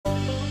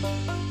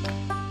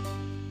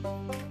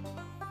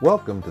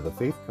Welcome to the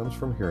Faith Comes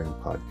From Hearing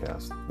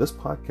podcast. This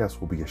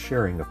podcast will be a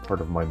sharing of part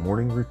of my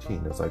morning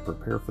routine as I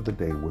prepare for the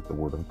day with the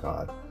Word of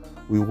God.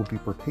 We will be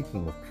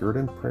partaking of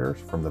Puritan prayers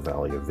from the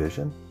Valley of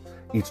Vision,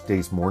 each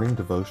day's morning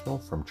devotional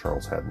from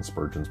Charles Haddon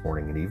Spurgeon's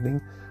Morning and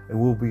Evening,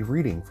 and we'll be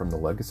reading from the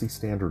Legacy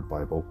Standard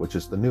Bible, which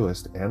is the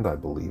newest and, I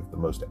believe, the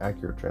most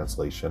accurate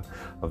translation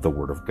of the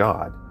Word of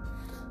God.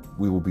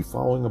 We will be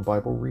following a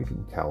Bible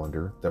reading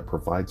calendar that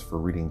provides for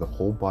reading the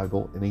whole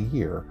Bible in a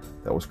year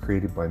that was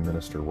created by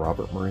Minister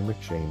Robert Murray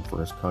M'Cheyne for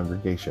his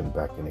congregation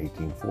back in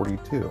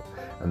 1842,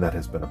 and that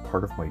has been a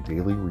part of my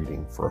daily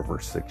reading for over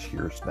 6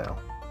 years now.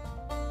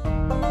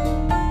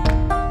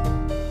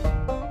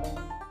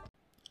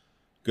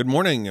 Good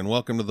morning and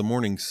welcome to the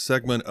morning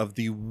segment of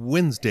the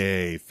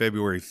Wednesday,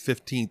 February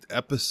 15th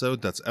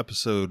episode. That's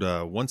episode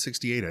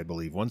 168, I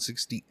believe,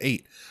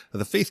 168 of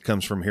the Faith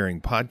Comes From Hearing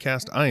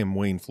podcast. I am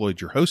Wayne Floyd,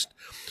 your host.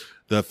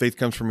 The Faith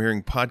Comes From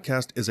Hearing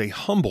podcast is a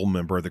humble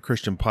member of the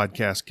Christian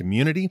podcast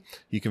community.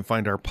 You can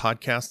find our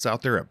podcasts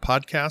out there at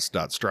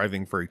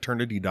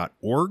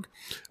podcast.strivingforeternity.org.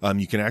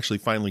 You can actually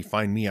finally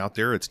find me out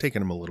there. It's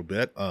taken them a little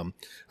bit. I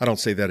don't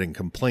say that in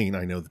complaint.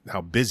 I know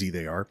how busy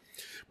they are,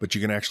 but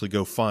you can actually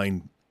go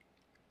find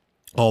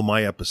all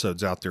my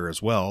episodes out there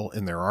as well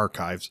in their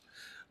archives.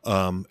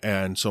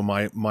 And so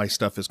my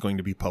stuff is going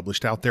to be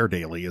published out there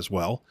daily as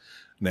well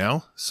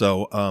now.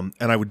 So,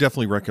 and I would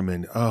definitely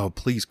recommend,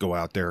 please go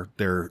out there.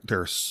 There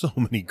are so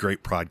many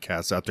great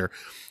podcasts out there.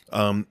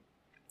 I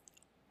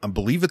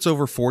believe it's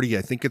over 40.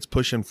 I think it's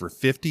pushing for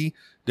 50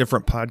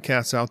 different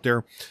podcasts out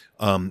there,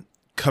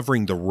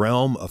 covering the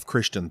realm of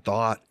Christian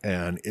thought,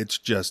 and it's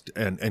just,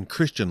 and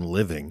Christian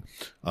living,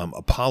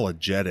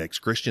 apologetics,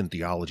 Christian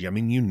theology. I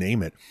mean, you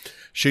name it.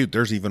 Shoot,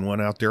 there's even one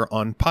out there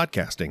on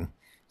podcasting.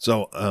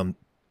 So,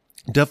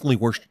 definitely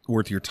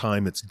worth your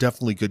time. It's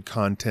definitely good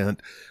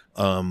content.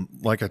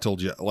 Like I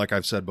told you, like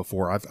I've said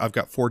before, I've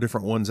got 4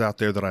 different ones out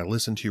there that I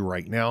listen to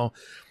right now,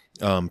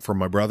 from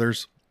my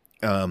brothers.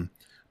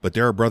 But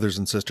there are brothers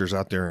and sisters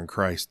out there in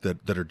Christ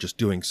that are just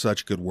doing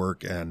such good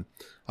work, and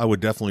I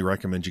would definitely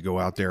recommend you go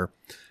out there.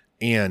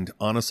 And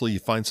honestly, you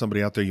find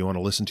somebody out there you want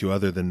to listen to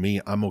other than me,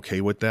 I'm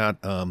okay with that.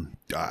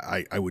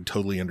 I would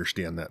totally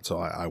understand that, so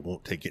I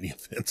won't take any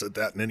offense at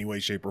that in any way,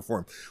 shape, or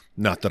form.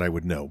 Not that I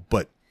would know,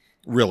 but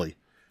really,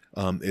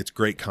 it's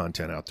great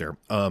content out there.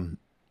 I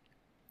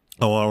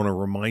want to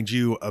remind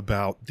you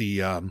about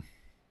the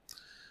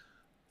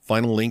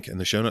final link in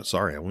the show notes.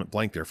 Sorry, I went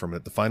blank there for a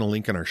minute. The final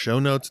link in our show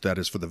notes, that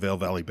is for the Vail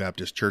Valley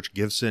Baptist Church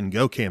Give, Send,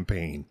 Go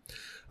campaign.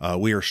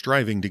 We are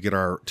striving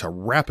to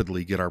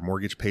rapidly get our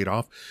mortgage paid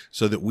off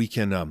so that we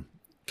can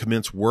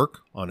commence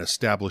work on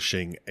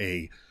establishing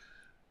a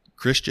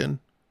Christian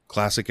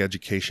classic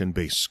education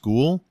based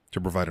school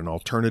to provide an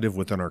alternative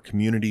within our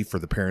community for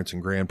the parents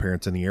and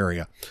grandparents in the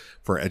area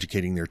for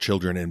educating their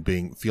children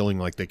and feeling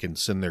like they can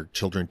send their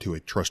children to a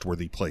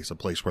trustworthy place, a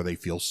place where they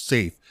feel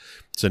safe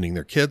sending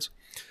their kids.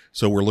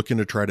 So we're looking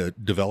to try to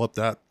develop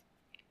that.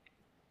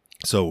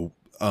 So,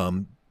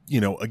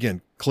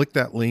 again, click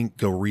that link,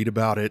 go read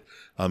about it.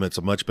 It's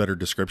a much better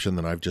description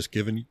than I've just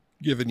given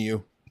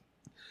you.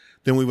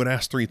 Then we would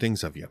ask 3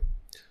 things of you.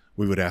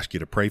 We would ask you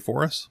to pray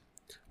for us.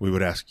 We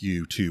would ask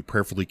you to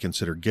prayerfully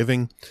consider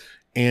giving.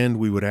 And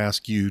we would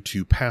ask you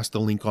to pass the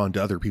link on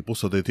to other people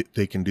so that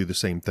they can do the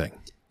same thing.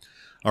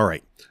 All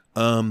right.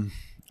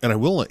 And I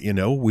will let you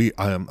know,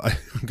 I'm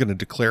going to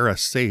declare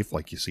us safe,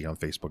 like you see on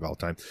Facebook all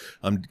the time.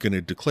 I'm going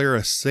to declare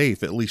us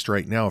safe, at least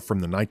right now, from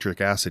the nitric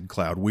acid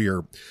cloud.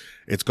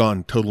 It's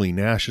gone totally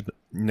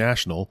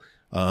national.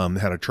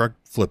 Had a truck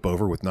flip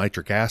over with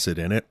nitric acid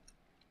in it.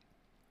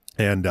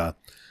 And, our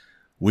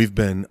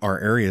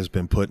area has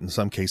been put in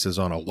some cases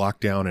on a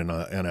lockdown and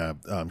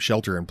a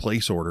shelter in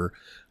place order.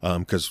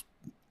 Cause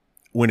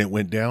when it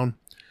went down,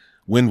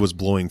 wind was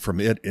blowing from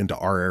it into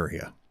our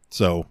area.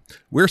 So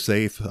we're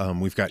safe.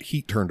 We've got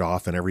heat turned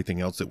off and everything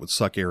else that would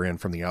suck air in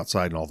from the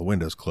outside and all the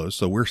windows closed.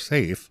 So we're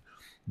safe.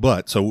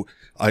 But so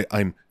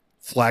I'm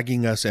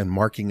flagging us and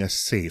marking us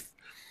safe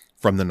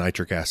from the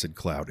nitric acid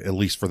cloud, at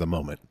least for the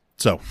moment.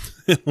 So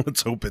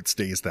let's hope it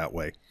stays that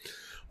way.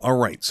 All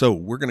right. So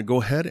we're going to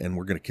go ahead and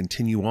we're going to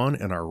continue on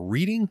in our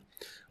reading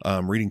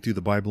through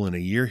the Bible in a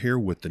year here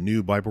with the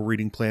new Bible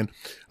reading plan.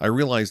 I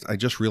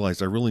just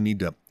realized I really need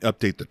to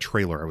update the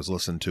trailer. I was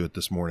listening to it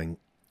this morning,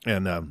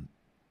 and,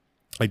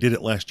 I did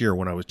it last year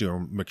when I was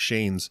doing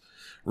M'Cheyne's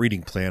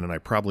reading plan, and I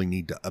probably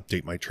need to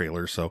update my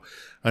trailer. So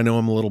I know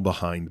I'm a little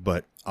behind,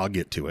 but I'll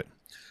get to it.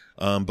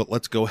 But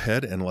let's go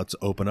ahead and let's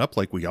open up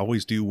like we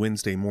always do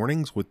Wednesday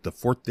mornings with the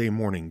 4th day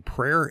morning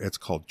prayer. It's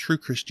called True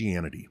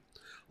Christianity.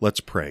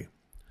 Let's pray.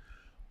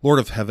 Lord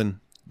of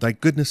heaven, thy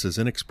goodness is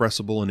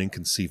inexpressible and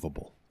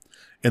inconceivable.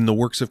 In the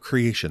works of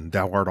creation,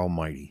 thou art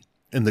almighty.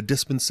 In the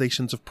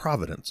dispensations of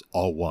providence,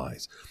 all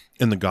wise.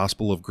 In the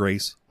gospel of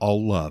grace,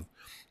 all love.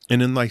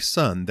 And in thy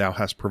Son thou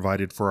hast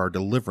provided for our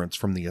deliverance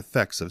from the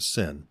effects of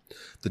sin,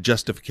 the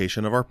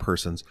justification of our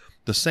persons,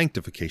 the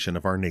sanctification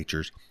of our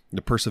natures,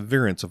 the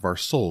perseverance of our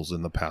souls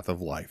in the path of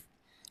life.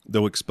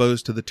 Though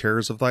exposed to the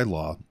terrors of thy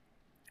law,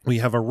 we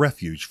have a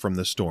refuge from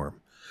the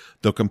storm,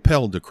 Though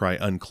compelled to cry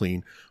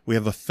unclean, we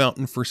have a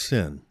fountain for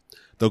sin.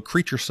 Though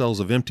creature cells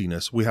of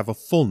emptiness, we have a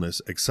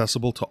fullness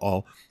accessible to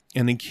all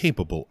and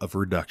incapable of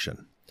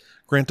reduction.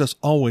 Grant us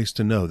always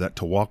to know that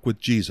to walk with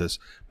Jesus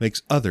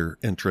makes other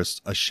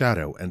interests a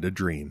shadow and a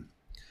dream.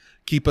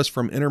 Keep us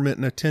from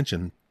intermittent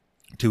attention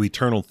to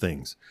eternal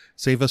things.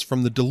 Save us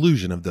from the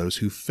delusion of those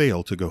who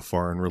fail to go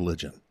far in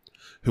religion,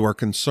 who are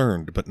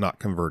concerned but not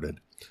converted,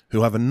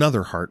 who have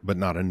another heart but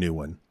not a new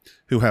one,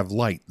 who have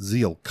light,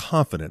 zeal,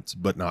 confidence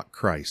but not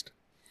Christ.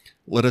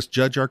 Let us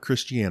judge our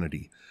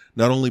Christianity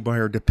not only by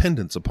our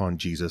dependence upon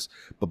Jesus,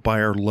 but by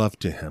our love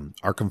to him,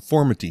 our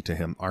conformity to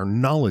him, our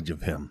knowledge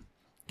of him.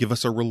 Give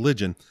us a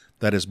religion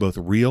that is both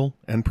real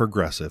and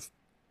progressive,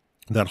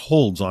 that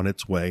holds on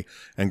its way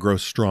and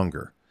grows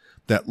stronger,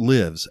 that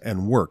lives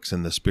and works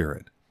in the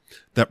Spirit,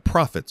 that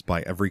profits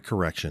by every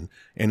correction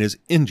and is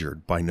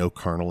injured by no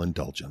carnal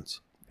indulgence.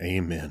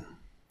 Amen.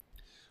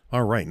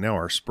 All right, now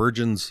our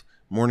Spurgeon's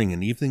morning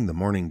and evening, the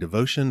morning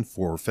devotion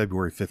for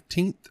February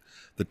 15th.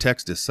 The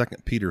text is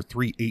 2 Peter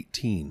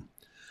 3:18.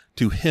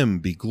 To him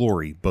be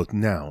glory both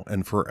now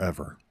and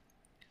forever.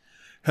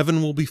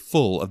 Heaven will be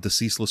full of the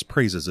ceaseless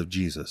praises of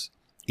Jesus.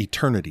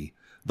 Eternity,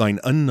 thine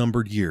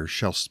unnumbered years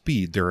shall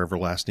speed their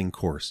everlasting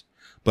course,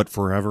 but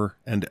forever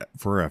and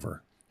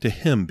forever. To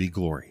him be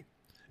glory.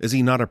 Is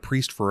he not a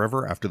priest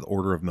forever after the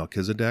order of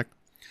Melchizedek?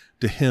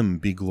 To him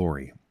be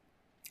glory.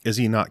 Is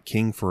he not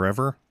king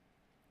forever?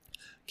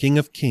 King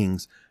of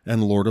kings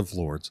and Lord of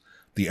lords,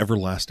 the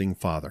everlasting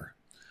Father.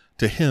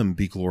 To him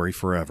be glory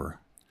forever.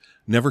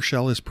 Never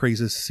shall his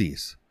praises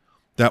cease.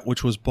 That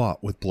which was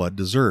bought with blood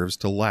deserves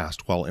to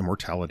last while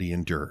immortality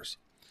endures.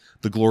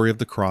 The glory of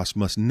the cross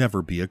must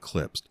never be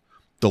eclipsed.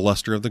 The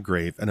luster of the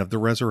grave and of the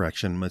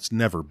resurrection must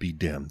never be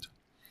dimmed.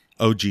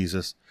 O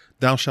Jesus,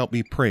 thou shalt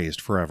be praised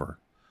forever.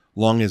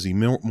 Long as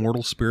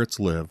immortal spirits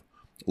live,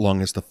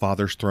 long as the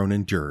Father's throne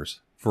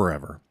endures,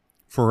 forever.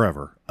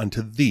 Forever,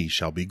 unto thee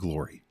shall be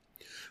glory.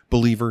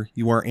 Believer,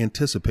 you are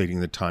anticipating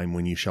the time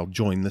when you shall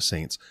join the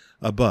saints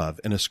above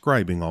in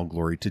ascribing all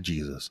glory to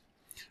Jesus.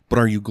 But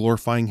are you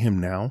glorifying him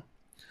now?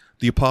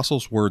 The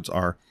apostles' words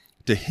are,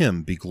 to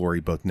him be glory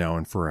both now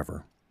and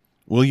forever.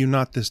 Will you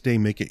not this day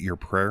make it your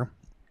prayer?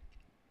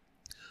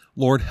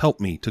 Lord, help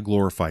me to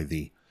glorify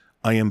thee.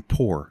 I am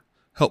poor.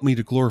 Help me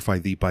to glorify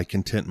thee by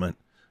contentment.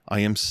 I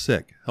am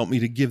sick. Help me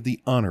to give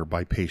thee honor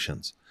by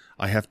patience.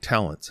 I have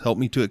talents. Help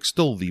me to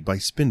extol thee by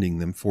spending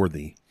them for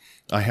thee.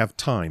 I have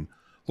time.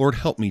 Lord,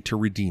 help me to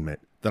redeem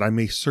it, that I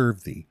may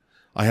serve thee.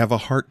 I have a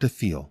heart to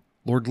feel.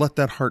 Lord, let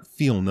that heart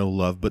feel no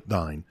love but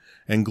thine,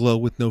 and glow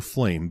with no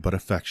flame but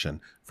affection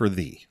for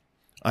thee.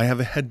 I have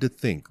a head to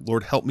think.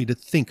 Lord, help me to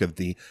think of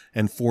thee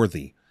and for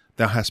thee.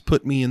 Thou hast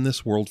put me in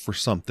this world for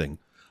something.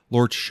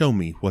 Lord, show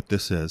me what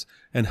this is,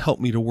 and help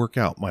me to work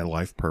out my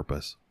life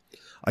purpose.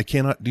 I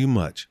cannot do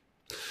much,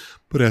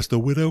 but as the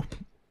widow,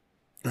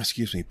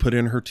 put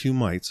in her 2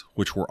 mites,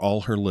 which were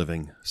all her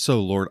living, so,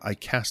 Lord, I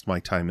cast my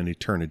time and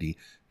eternity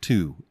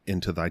too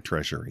into thy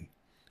treasury.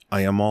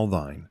 I am all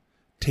thine.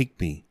 Take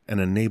me and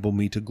enable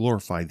me to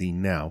glorify thee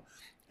now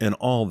in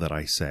all that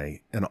I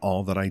say, and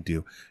all that I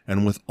do,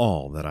 and with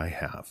all that I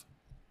have.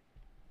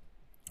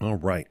 All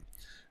right.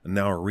 And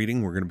now our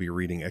reading, we're going to be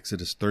reading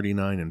Exodus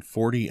 39 and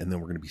 40, and then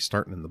we're going to be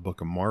starting in the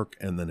book of Mark,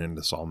 and then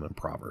into Psalm and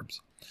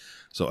Proverbs.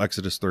 So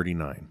Exodus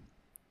 39.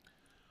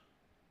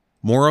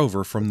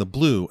 Moreover, from the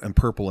blue and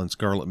purple and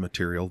scarlet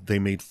material, they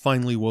made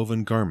finely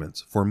woven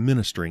garments for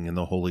ministering in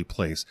the holy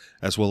place,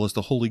 as well as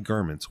the holy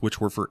garments, which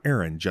were for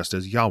Aaron, just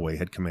as Yahweh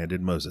had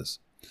commanded Moses.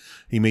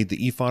 He made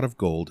the ephod of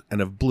gold, and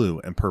of blue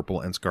and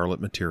purple and scarlet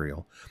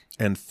material,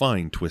 and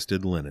fine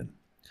twisted linen.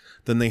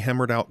 Then they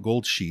hammered out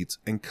gold sheets,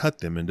 and cut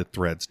them into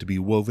threads to be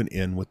woven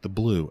in with the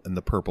blue and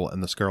the purple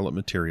and the scarlet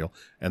material,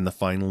 and the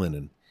fine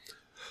linen.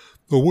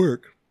 The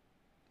work,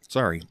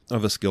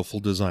 of a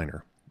skillful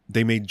designer.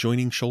 They made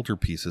joining shoulder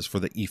pieces for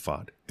the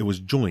ephod. It was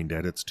joined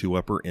at its 2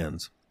 upper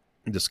ends.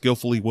 The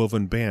skillfully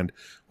woven band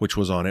which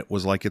was on it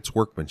was like its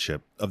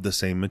workmanship, of the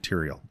same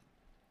material,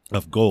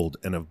 of gold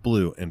and of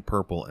blue and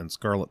purple and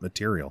scarlet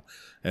material,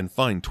 and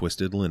fine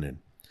twisted linen,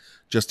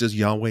 just as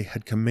Yahweh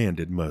had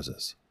commanded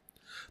Moses.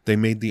 They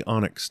made the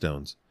onyx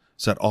stones,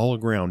 set all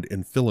around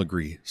in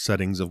filigree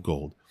settings of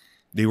gold.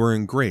 They were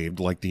engraved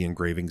like the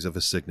engravings of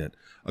a signet,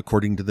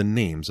 according to the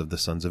names of the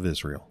sons of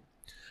Israel.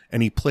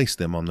 And he placed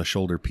them on the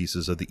shoulder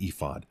pieces of the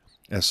ephod,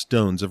 as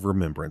stones of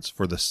remembrance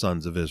for the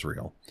sons of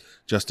Israel,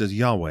 just as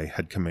Yahweh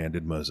had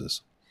commanded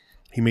Moses.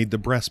 He made the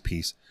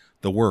breastpiece,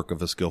 the work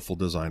of a skillful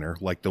designer,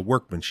 like the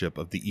workmanship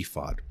of the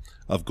ephod,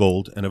 of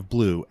gold and of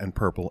blue and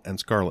purple and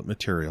scarlet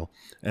material,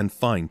 and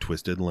fine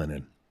twisted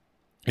linen.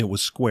 It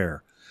was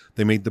square.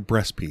 They made the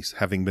breastpiece,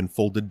 having been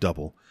folded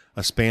double,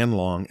 a span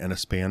long and a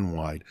span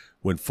wide,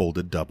 when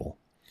folded double.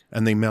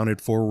 And they mounted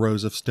 4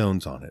 rows of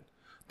stones on it.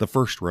 The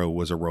first row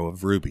was a row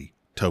of ruby,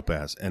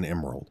 topaz, and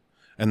emerald,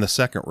 and the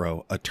second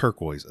row a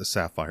turquoise, a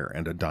sapphire,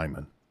 and a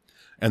diamond,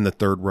 and the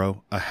third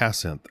row a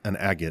jacinth, an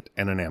agate,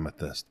 and an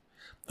amethyst,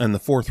 and the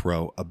fourth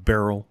row a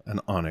beryl, an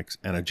onyx,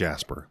 and a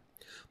jasper.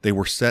 They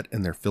were set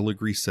in their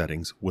filigree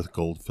settings with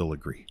gold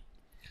filigree.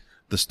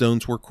 The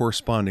stones were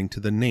corresponding to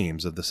the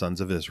names of the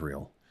sons of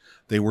Israel.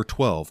 They were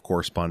 12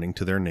 corresponding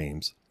to their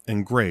names,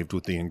 engraved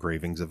with the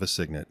engravings of a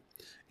signet,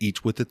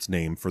 each with its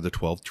name for the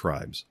 12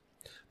 tribes.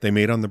 They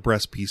made on the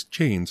breastpiece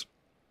chains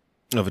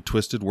of a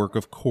twisted work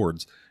of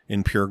cords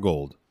in pure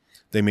gold.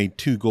 They made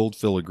 2 gold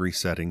filigree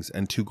settings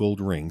and 2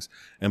 gold rings,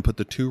 and put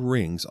the 2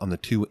 rings on the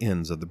 2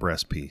 ends of the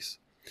breastpiece.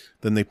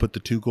 Then they put the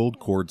 2 gold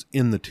cords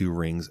in the 2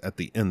 rings at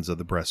the ends of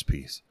the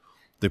breastpiece.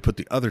 They put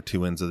the other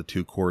 2 ends of the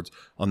 2 cords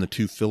on the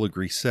 2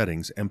 filigree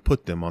settings and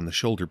put them on the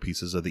shoulder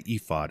pieces of the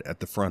ephod at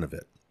the front of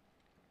it.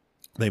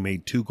 They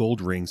made 2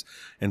 gold rings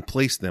and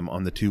placed them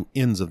on the 2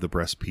 ends of the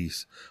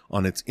breastpiece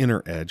on its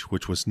inner edge,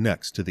 which was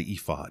next to the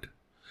ephod.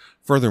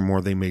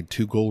 Furthermore, they made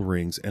 2 gold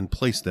rings and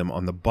placed them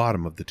on the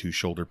bottom of the 2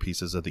 shoulder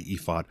pieces of the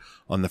ephod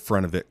on the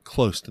front of it,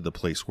 close to the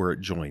place where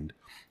it joined,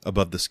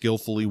 above the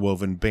skillfully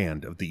woven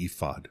band of the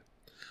ephod.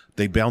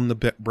 They bound the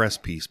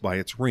breastpiece by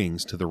its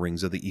rings to the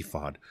rings of the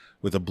ephod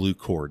with a blue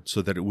cord,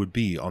 so that it would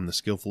be on the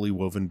skillfully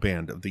woven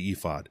band of the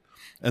ephod,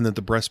 and that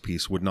the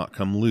breastpiece would not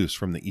come loose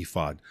from the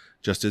ephod,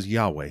 just as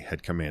Yahweh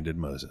had commanded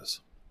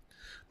Moses.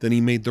 Then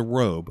he made the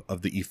robe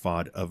of the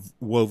ephod of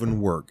woven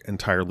work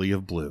entirely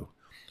of blue,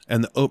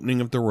 and the opening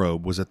of the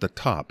robe was at the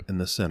top in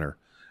the center,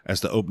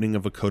 as the opening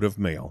of a coat of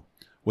mail,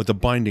 with a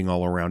binding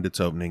all around its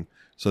opening,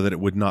 so that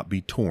it would not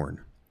be torn.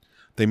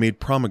 They made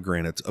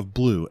pomegranates of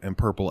blue and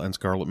purple and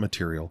scarlet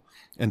material,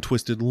 and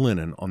twisted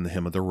linen on the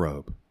hem of the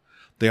robe.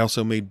 They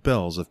also made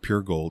bells of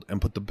pure gold,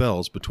 and put the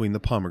bells between the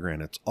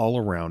pomegranates all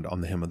around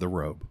on the hem of the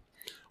robe,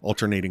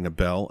 alternating a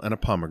bell and a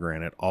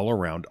pomegranate all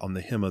around on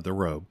the hem of the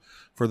robe,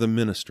 for the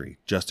ministry,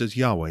 just as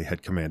Yahweh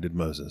had commanded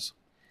Moses.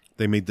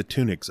 They made the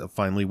tunics of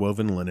finely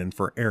woven linen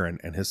for Aaron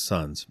and his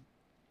sons,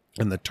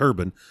 and the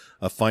turban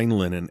of fine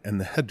linen, and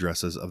the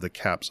headdresses of the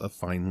caps of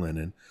fine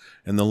linen,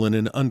 and the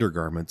linen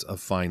undergarments of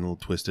fine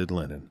twisted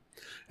linen,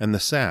 and the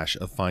sash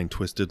of fine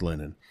twisted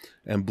linen,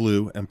 and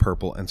blue and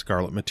purple and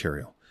scarlet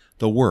material,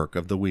 the work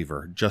of the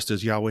weaver, just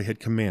as Yahweh had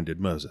commanded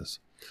Moses.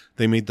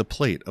 They made the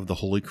plate of the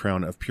holy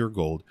crown of pure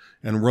gold,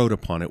 and wrote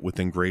upon it with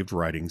engraved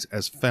writings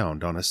as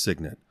found on a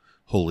signet,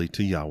 holy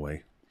to Yahweh.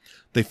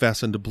 They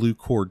fastened a blue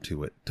cord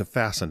to it, to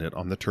fasten it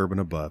on the turban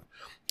above,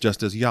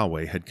 just as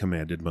Yahweh had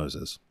commanded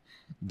Moses.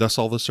 Thus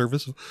all the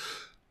service of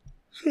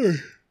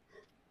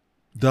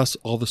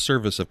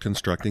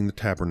constructing the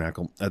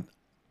tabernacle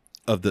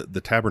of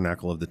the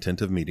tabernacle of the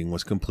tent of meeting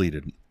was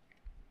completed.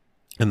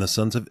 And the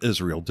sons of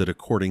Israel did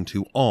according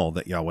to all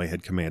that Yahweh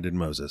had commanded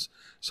Moses.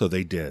 So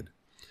they did.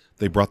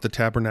 They brought the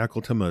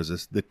tabernacle to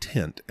Moses, the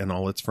tent and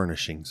all its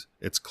furnishings,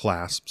 its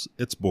clasps,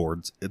 its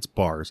boards, its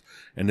bars,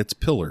 and its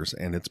pillars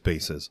and its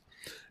bases,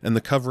 and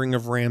the covering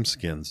of ram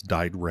skins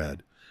dyed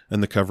red,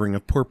 and the covering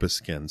of porpoise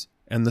skins,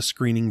 and the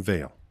screening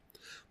veil,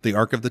 the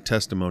ark of the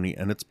testimony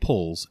and its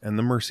poles, and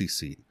the mercy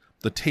seat,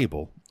 the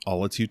table,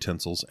 all its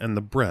utensils, and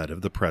the bread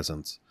of the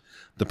presence,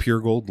 the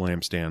pure gold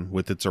lampstand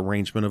with its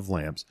arrangement of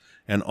lamps,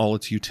 and all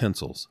its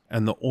utensils,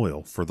 and the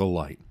oil for the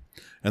light,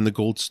 and the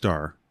gold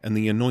star, and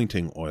the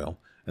anointing oil,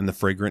 and the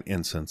fragrant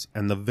incense,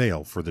 and the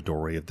veil for the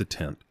doorway of the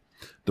tent,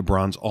 the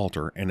bronze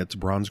altar and its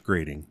bronze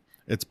grating,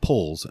 its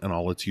poles and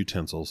all its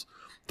utensils,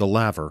 the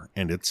laver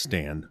and its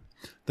stand,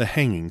 the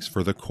hangings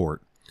for the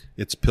court,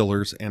 its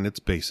pillars and its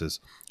bases,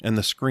 and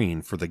the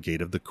screen for the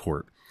gate of the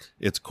court,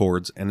 its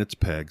cords and its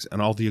pegs,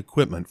 and all the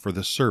equipment for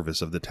the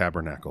service of the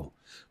tabernacle,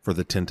 for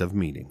the tent of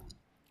meeting,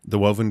 the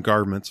woven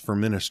garments for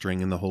ministering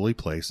in the holy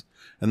place,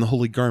 and the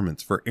holy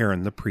garments for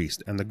Aaron the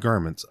priest, and the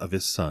garments of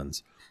his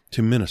sons,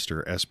 to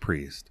minister as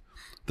priest.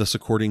 Thus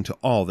according to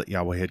all that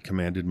Yahweh had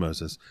commanded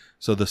Moses,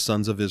 so the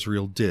sons of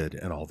Israel did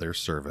in all their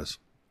service.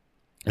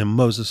 And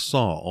Moses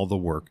saw all the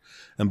work,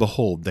 and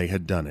behold, they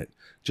had done it,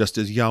 just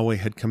as Yahweh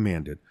had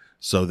commanded,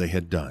 so they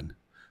had done.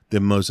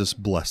 Then Moses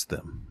blessed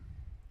them.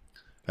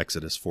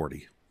 Exodus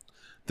 40.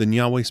 Then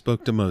Yahweh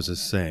spoke to Moses,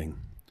 saying,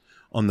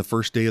 On the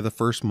first day of the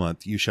first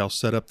month you shall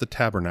set up the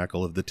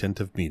tabernacle of the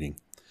tent of meeting.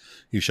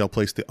 You shall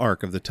place the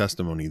ark of the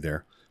testimony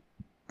there,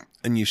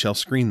 and you shall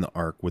screen the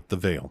ark with the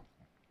veil.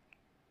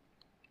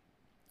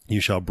 You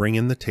shall bring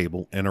in the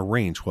table and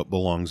arrange what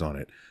belongs on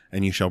it,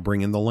 and you shall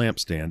bring in the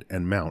lampstand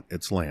and mount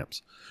its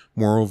lamps.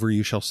 Moreover,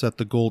 you shall set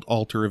the gold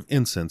altar of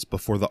incense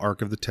before the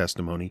ark of the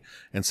testimony,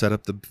 and set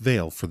up the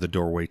veil for the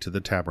doorway to the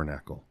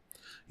tabernacle.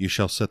 You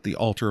shall set the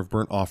altar of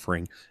burnt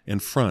offering in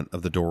front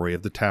of the doorway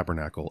of the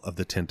tabernacle of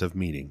the tent of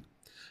meeting.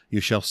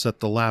 You shall set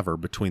the laver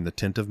between the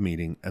tent of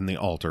meeting and the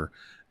altar,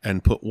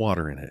 and put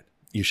water in it.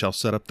 You shall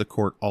set up the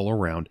court all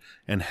around,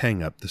 and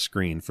hang up the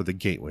screen for the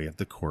gateway of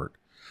the court.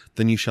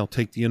 Then you shall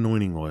take the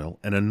anointing oil,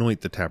 and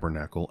anoint the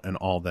tabernacle and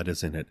all that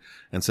is in it,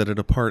 and set it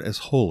apart as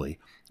holy,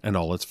 and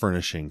all its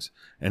furnishings,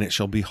 and it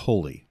shall be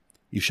holy.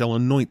 You shall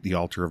anoint the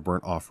altar of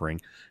burnt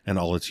offering, and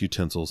all its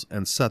utensils,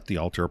 and set the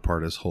altar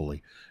apart as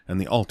holy, and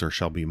the altar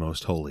shall be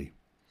most holy.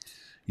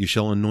 You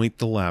shall anoint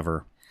the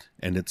laver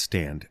and its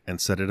stand,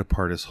 and set it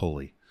apart as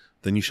holy.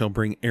 Then you shall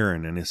bring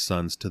Aaron and his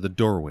sons to the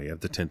doorway of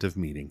the tent of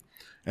meeting,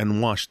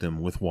 and wash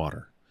them with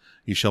water.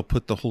 You shall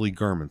put the holy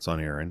garments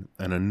on Aaron,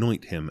 and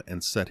anoint him,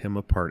 and set him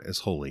apart as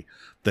holy,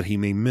 that he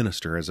may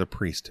minister as a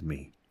priest to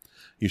me.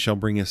 You shall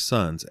bring his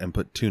sons and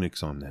put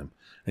tunics on them,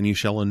 and you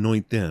shall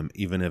anoint them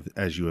even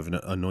as you have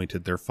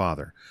anointed their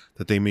father,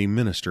 that they may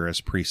minister as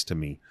priests to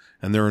me,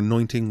 and their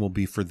anointing will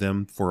be for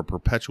them for a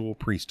perpetual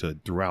priesthood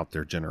throughout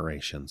their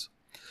generations.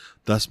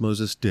 Thus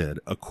Moses did,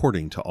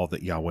 according to all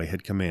that Yahweh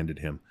had commanded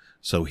him,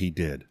 so he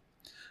did.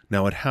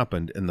 Now it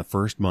happened in the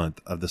 1st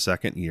month of the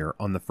 2nd year,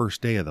 on the 1st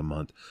day of the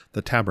month,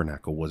 the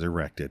tabernacle was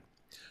erected.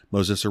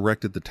 Moses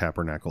erected the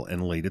tabernacle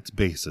and laid its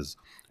bases,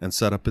 and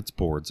set up its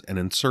boards, and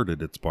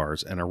inserted its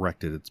bars, and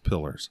erected its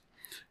pillars.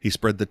 He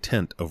spread the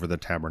tent over the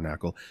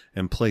tabernacle,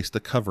 and placed the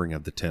covering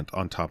of the tent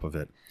on top of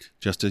it,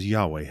 just as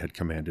Yahweh had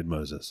commanded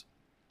Moses.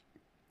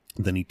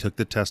 Then he took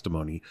the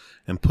testimony,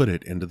 and put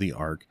it into the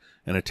ark,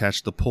 and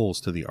attached the poles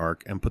to the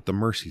ark, and put the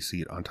mercy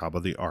seat on top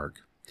of the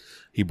ark.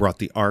 He brought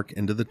the ark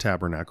into the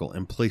tabernacle,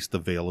 and placed the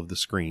veil of the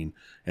screen,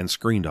 and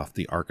screened off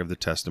the ark of the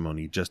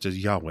testimony, just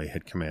as Yahweh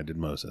had commanded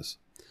Moses.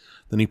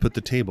 Then he put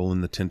the table in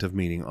the tent of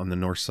meeting on the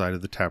north side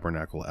of the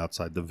tabernacle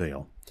outside the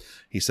veil.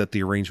 He set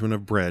the arrangement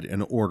of bread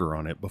in order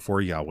on it before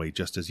Yahweh,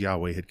 just as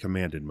Yahweh had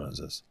commanded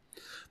Moses.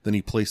 Then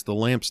he placed the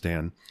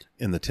lampstand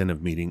in the tent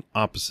of meeting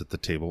opposite the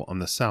table on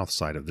the south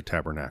side of the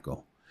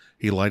tabernacle.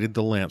 He lighted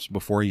the lamps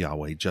before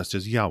Yahweh, just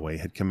as Yahweh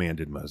had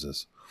commanded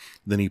Moses.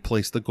 Then he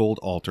placed the gold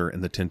altar in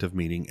the tent of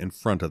meeting in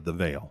front of the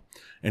veil,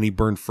 and he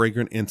burned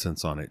fragrant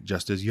incense on it,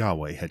 just as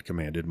Yahweh had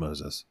commanded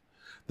Moses.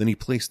 Then he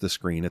placed the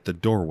screen at the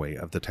doorway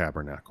of the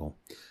tabernacle.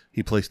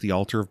 He placed the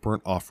altar of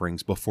burnt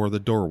offerings before the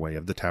doorway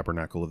of the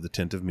tabernacle of the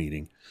tent of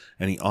meeting,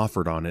 and he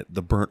offered on it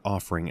the burnt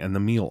offering and the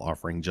meal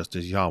offering, just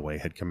as Yahweh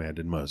had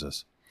commanded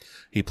Moses.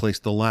 He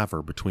placed the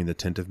laver between the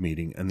tent of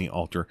meeting and the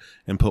altar,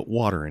 and put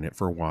water in it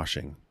for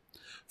washing.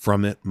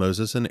 From it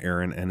Moses and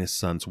Aaron and his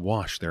sons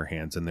washed their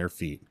hands and their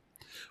feet.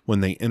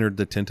 When they entered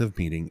the tent of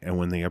meeting, and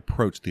when they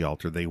approached the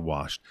altar, they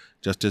washed,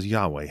 just as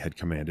Yahweh had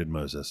commanded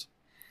Moses.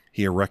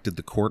 He erected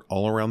the court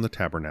all around the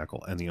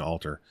tabernacle and the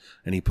altar,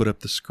 and he put up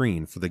the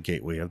screen for the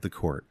gateway of the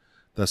court.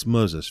 Thus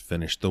Moses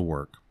finished the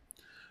work.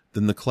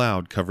 Then the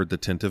cloud covered the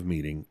tent of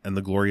meeting, and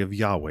the glory of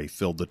Yahweh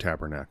filled the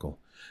tabernacle.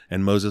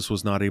 And Moses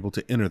was not able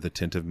to enter the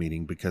tent of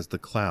meeting because the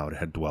cloud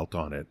had dwelt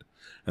on it,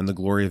 and the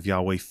glory of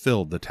Yahweh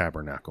filled the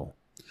tabernacle.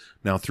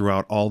 Now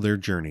throughout all their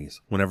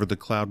journeys, whenever the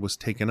cloud was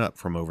taken up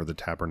from over the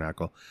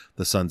tabernacle,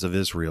 the sons of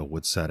Israel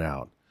would set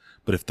out.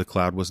 But if the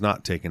cloud was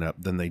not taken up,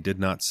 then they did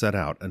not set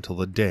out until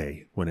the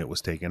day when it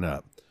was taken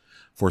up.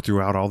 For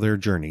throughout all their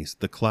journeys,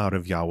 the cloud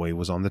of Yahweh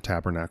was on the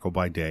tabernacle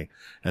by day,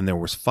 and there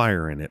was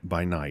fire in it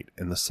by night,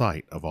 in the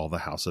sight of all the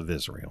house of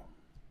Israel.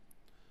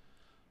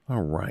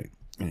 All right,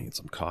 I need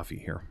some coffee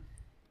here.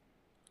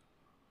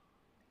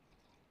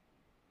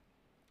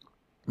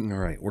 All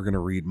right, we're going to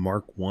read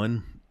Mark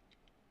 1,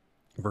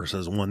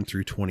 verses 1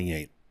 through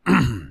 28.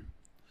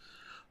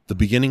 The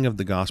beginning of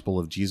the gospel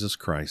of Jesus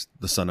Christ,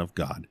 the Son of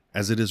God,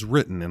 as it is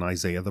written in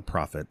Isaiah the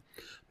prophet,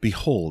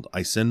 Behold,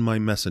 I send my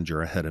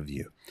messenger ahead of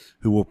you,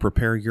 who will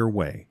prepare your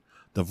way,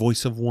 the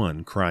voice of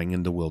one crying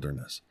in the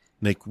wilderness,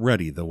 Make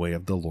ready the way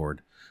of the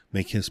Lord,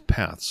 make his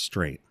paths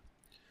straight.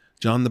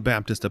 John the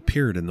Baptist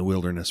appeared in the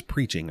wilderness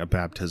preaching a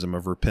baptism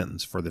of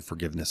repentance for the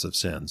forgiveness of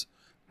sins.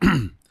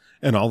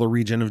 And all the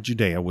region of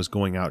Judea was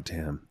going out to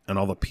him, and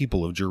all the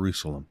people of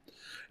Jerusalem,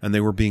 and they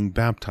were being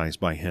baptized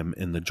by him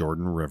in the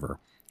Jordan River,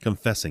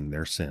 confessing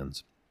their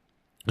sins.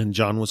 And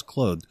John was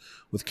clothed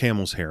with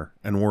camel's hair,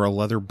 and wore a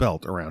leather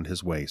belt around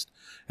his waist,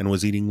 and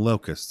was eating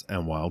locusts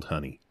and wild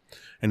honey.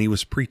 And he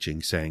was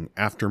preaching, saying,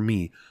 After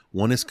me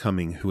one is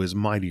coming who is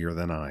mightier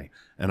than I,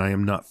 and I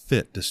am not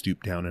fit to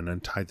stoop down and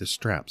untie the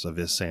straps of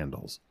his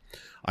sandals.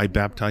 I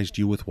baptized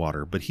you with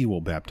water, but he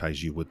will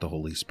baptize you with the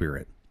Holy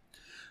Spirit.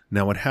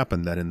 Now it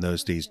happened that in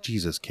those days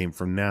Jesus came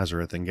from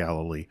Nazareth in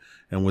Galilee,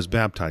 and was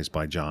baptized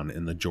by John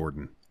in the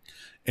Jordan.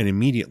 And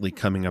immediately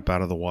coming up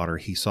out of the water,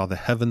 he saw the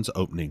heavens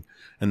opening,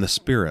 and the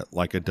Spirit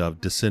like a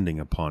dove descending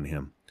upon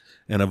him.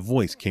 And a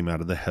voice came out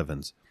of the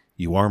heavens,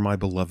 You are my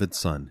beloved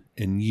Son,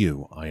 in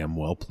you I am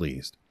well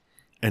pleased.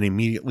 And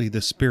immediately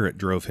the Spirit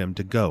drove him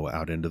to go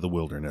out into the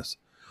wilderness.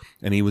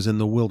 And he was in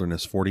the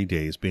wilderness 40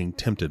 days, being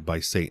tempted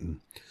by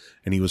Satan.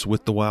 And he was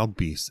with the wild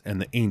beasts,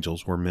 and the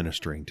angels were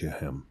ministering to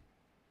him.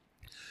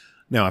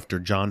 Now after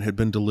John had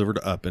been delivered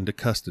up into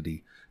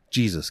custody,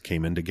 Jesus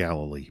came into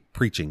Galilee,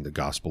 preaching the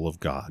gospel of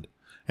God,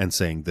 and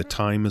saying, The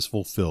time is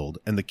fulfilled,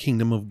 and the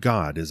kingdom of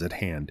God is at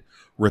hand.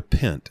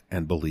 Repent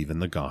and believe in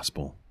the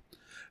gospel.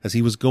 As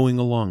he was going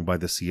along by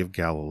the Sea of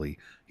Galilee,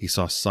 he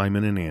saw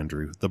Simon and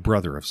Andrew, the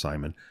brother of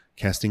Simon,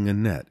 casting a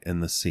net in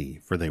the sea,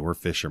 for they were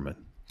fishermen.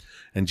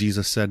 And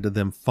Jesus said to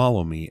them,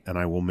 Follow me, and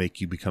I will make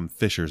you become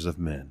fishers of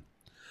men.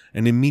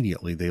 And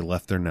immediately they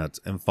left their nets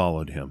and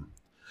followed him.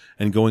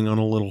 And going on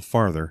a little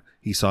farther,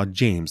 he saw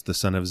James the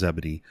son of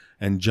Zebedee,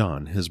 and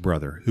John his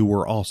brother, who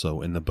were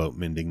also in the boat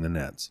mending the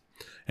nets.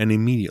 And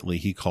immediately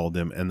he called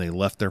them, and they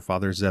left their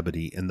father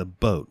Zebedee in the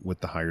boat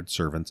with the hired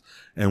servants,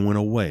 and went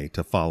away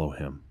to follow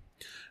him.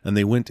 And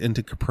they went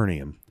into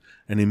Capernaum,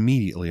 and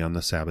immediately on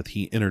the Sabbath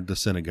he entered the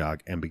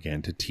synagogue and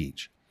began to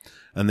teach.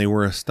 And they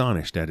were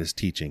astonished at his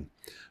teaching,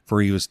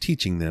 for he was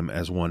teaching them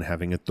as one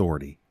having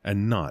authority,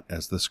 and not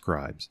as the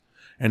scribes.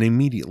 And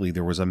immediately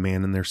there was a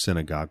man in their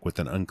synagogue with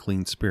an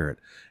unclean spirit,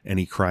 and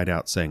he cried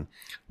out, saying,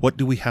 What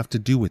do we have to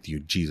do with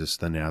you, Jesus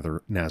the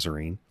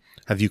Nazarene?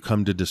 Have you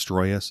come to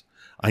destroy us?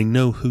 I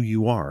know who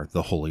you are,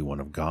 the Holy One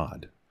of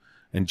God.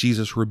 And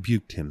Jesus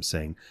rebuked him,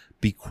 saying,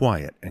 Be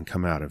quiet, and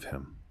come out of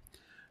him.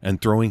 And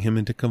throwing him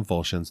into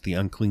convulsions, the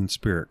unclean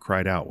spirit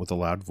cried out with a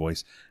loud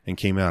voice, and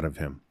came out of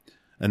him.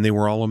 And they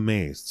were all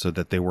amazed, so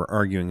that they were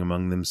arguing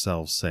among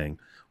themselves, saying,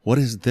 What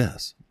is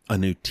this? A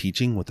new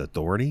teaching with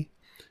authority?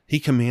 He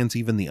commands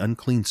even the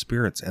unclean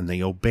spirits, and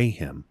they obey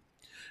him.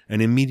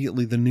 And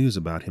immediately the news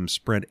about him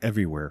spread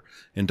everywhere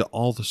into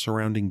all the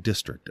surrounding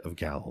district of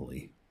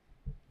Galilee.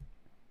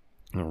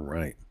 All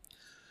right.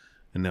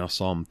 And now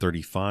Psalm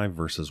 35,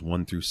 verses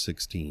 1 through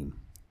 16.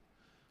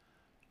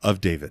 Of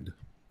David.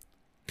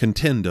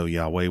 Contend, O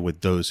Yahweh,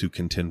 with those who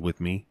contend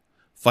with me.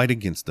 Fight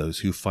against those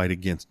who fight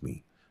against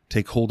me.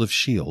 Take hold of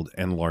shield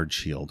and large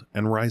shield,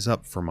 and rise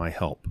up for my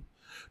help.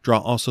 Draw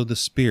also the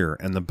spear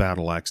and the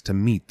battle axe to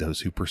meet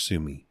those who pursue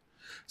me.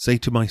 Say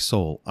to my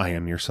soul, I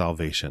am your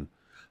salvation.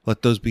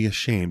 Let those be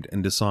ashamed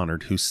and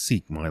dishonored who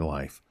seek my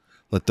life.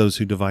 Let those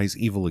who devise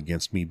evil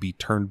against me be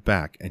turned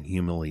back and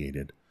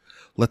humiliated.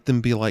 Let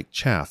them be like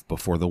chaff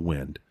before the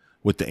wind,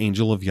 with the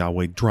angel of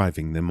Yahweh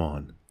driving them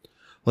on.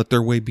 Let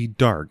their way be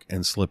dark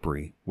and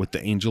slippery, with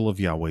the angel of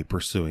Yahweh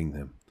pursuing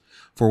them.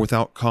 For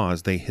without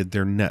cause they hid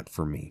their net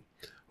for me.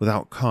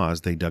 Without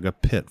cause they dug a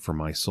pit for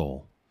my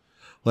soul.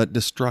 Let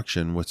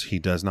destruction which he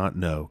does not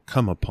know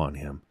come upon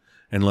him,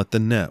 and let the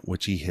net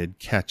which he hid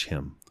catch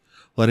him.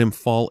 Let him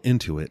fall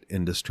into it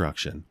in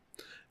destruction.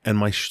 And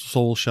my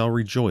soul shall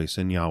rejoice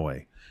in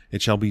Yahweh.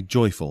 It shall be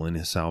joyful in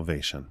his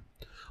salvation.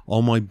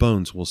 All my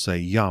bones will say,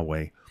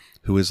 Yahweh,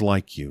 who is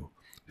like you,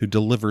 who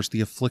delivers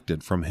the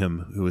afflicted from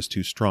him who is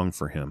too strong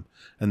for him,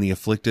 and the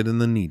afflicted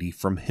and the needy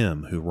from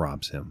him who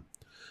robs him.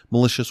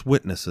 Malicious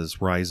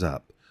witnesses rise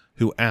up,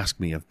 who ask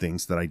me of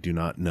things that I do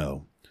not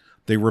know.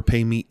 They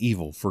repay me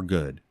evil for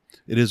good.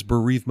 It is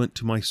bereavement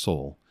to my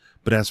soul.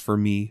 But as for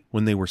me,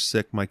 when they were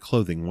sick, my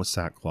clothing was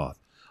sackcloth.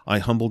 I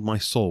humbled my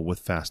soul with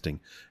fasting,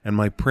 and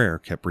my prayer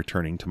kept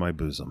returning to my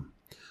bosom.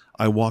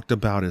 I walked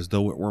about as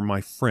though it were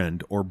my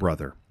friend or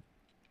brother.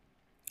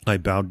 I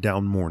bowed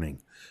down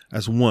mourning,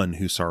 as one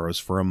who sorrows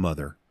for a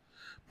mother.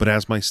 But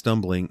at my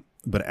stumbling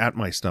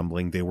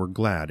they were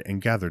glad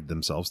and gathered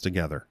themselves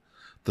together.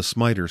 The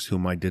smiters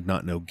whom I did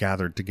not know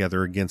gathered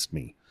together against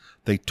me.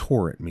 They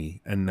tore at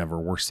me and never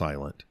were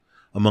silent.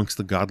 Amongst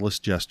the godless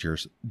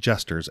jesters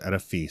at a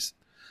feast,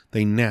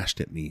 they gnashed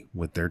at me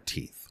with their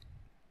teeth.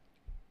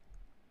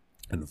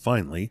 And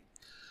finally,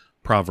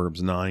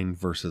 Proverbs 9,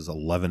 verses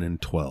 11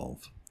 and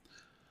 12.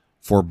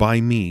 For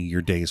by me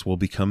your days will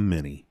become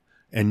many,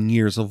 and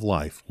years of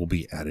life will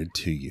be added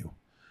to you.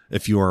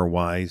 If you are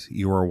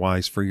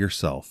wise for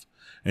yourself,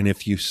 and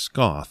if you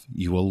scoff,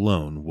 you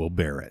alone will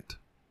bear it.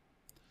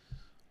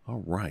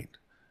 All right.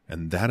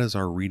 And that is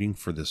our reading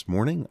for this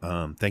morning.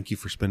 Thank you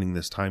for spending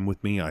this time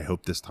with me. I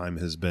hope this time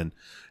has been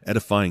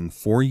edifying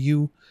for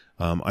you.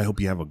 I hope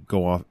you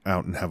go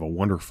out and have a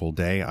wonderful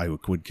day. I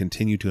would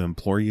continue to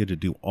implore you to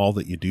do all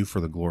that you do for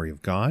the glory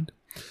of God.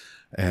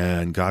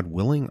 And God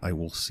willing, I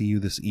will see you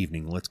this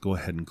evening. Let's go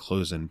ahead and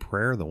close in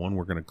prayer. The one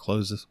we're going to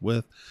close this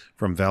with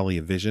from Valley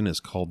of Vision is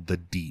called The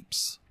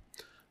Deeps.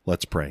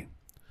 Let's pray.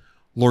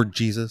 Lord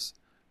Jesus,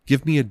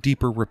 give me a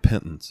deeper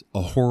repentance,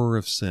 a horror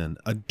of sin,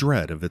 a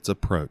dread of its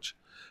approach.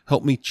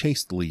 Help me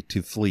chastely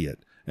to flee it,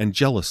 and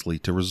jealously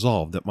to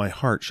resolve that my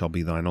heart shall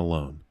be thine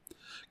alone.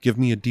 Give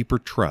me a deeper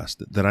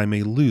trust, that I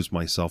may lose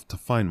myself to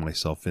find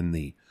myself in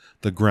thee,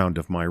 the ground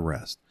of my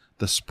rest,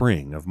 the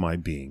spring of my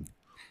being.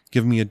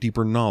 Give me a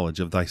deeper knowledge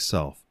of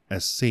thyself,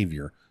 as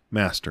Savior,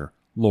 Master,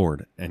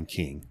 Lord, and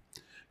King.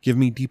 Give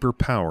me deeper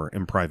power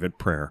in private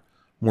prayer,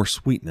 more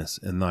sweetness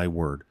in thy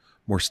word,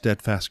 more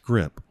steadfast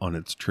grip on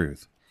its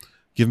truth.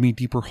 Give me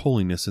deeper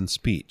holiness in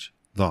speech,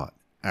 thought,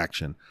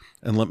 action,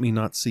 and let me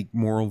not seek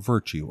moral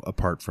virtue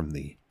apart from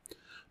thee.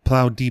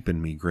 Plow deep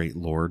in me, great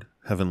Lord,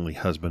 heavenly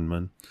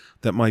husbandman,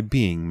 that my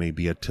being may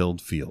be a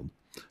tilled field,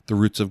 the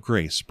roots of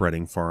grace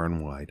spreading far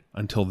and wide,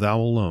 until thou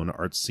alone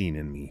art seen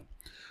in me.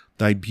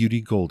 Thy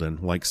beauty golden,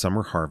 like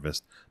summer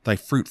harvest, thy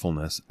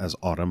fruitfulness as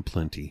autumn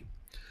plenty.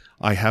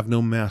 I have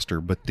no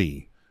master but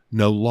thee,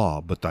 no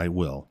law but thy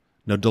will,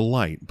 no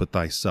delight but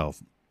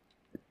thyself,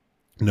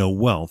 no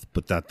wealth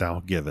but that thou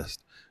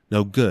givest,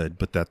 no good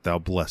but that thou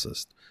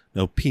blessest,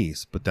 no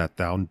peace but that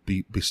thou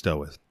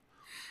bestowest.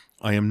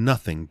 I am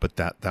nothing but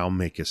that thou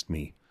makest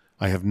me.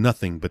 I have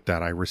nothing but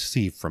that I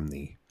receive from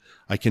thee.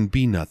 I can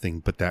be nothing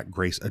but that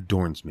grace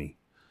adorns me.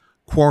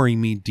 Quarry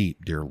me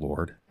deep, dear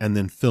Lord, and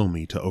then fill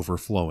me to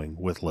overflowing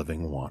with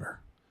living water.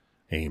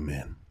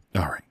 Amen.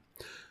 All right.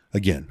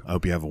 Again, I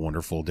hope you have a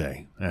wonderful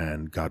day,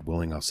 and God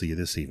willing, I'll see you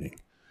this evening.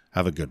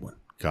 Have a good one.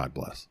 God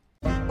bless.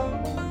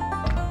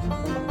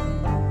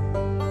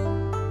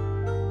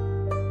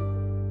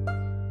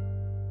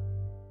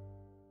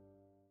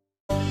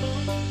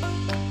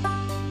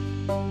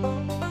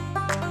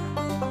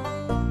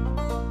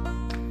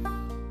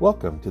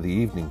 Welcome to the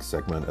evening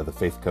segment of the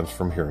Faith Comes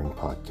From Hearing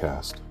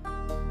podcast.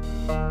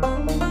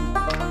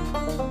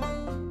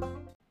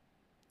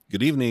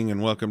 Good evening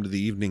and welcome to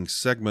the evening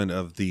segment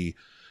of the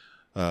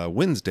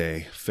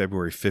Wednesday,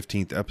 February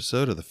 15th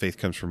episode of the Faith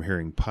Comes From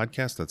Hearing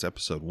podcast. That's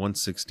episode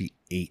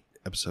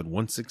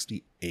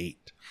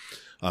 168.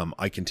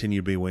 I continue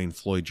to be Wayne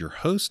Floyd, your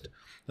host.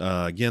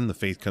 Again, the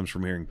Faith Comes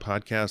From Hearing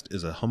podcast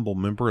is a humble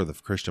member of the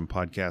Christian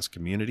podcast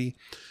community.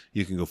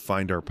 You can go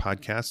find our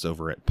podcasts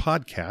over at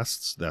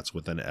podcasts, that's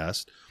with an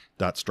S,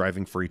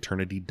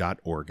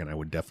 .strivingforeternity.org, and I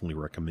would definitely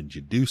recommend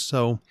you do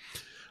so.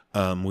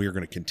 We are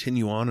going to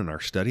continue on in our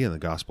study in the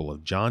Gospel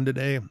of John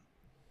today.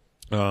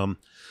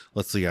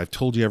 Let's see, I've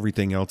told you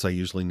everything else I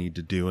usually need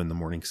to do in the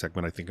morning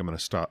segment. I think I'm going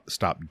to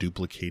stop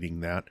duplicating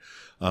that.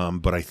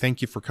 But I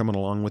thank you for coming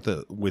along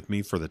with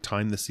me for the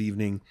time this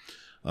evening.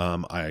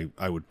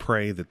 I would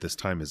pray that this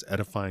time is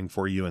edifying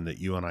for you and that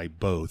you and I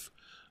both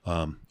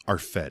are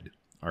fed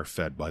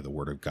by the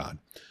Word of God.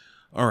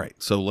 All right,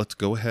 so let's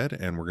go ahead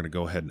and we're going to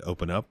go ahead and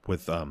open up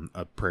with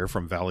a prayer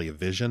from Valley of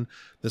Vision.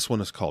 This one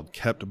is called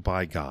Kept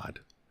by God.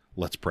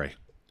 Let's pray.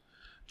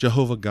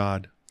 Jehovah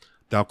God,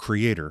 thou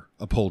creator,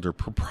 upholder,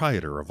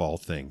 proprietor of all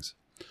things,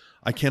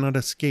 I cannot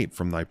escape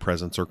from thy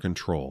presence or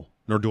control,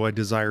 nor do I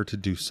desire to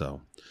do so.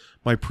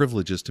 My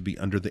privilege is to be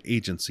under the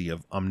agency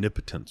of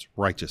omnipotence,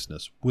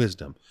 righteousness,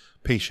 wisdom,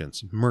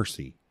 patience,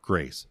 mercy,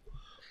 grace.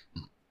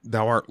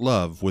 Thou art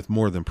love with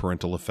more than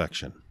parental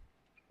affection.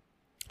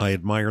 I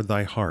admire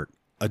thy heart,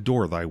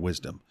 adore thy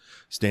wisdom,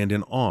 stand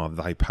in awe of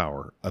thy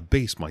power,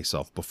 abase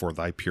myself before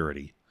thy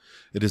purity.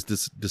 It is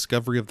this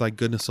discovery of thy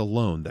goodness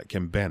alone that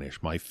can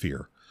banish my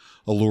fear.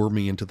 Allure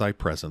me into thy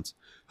presence.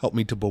 Help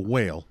me to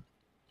bewail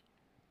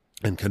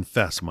and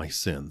confess my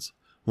sins.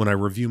 When I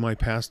review my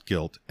past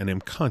guilt and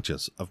am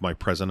conscious of my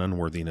present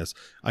unworthiness,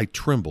 I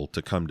tremble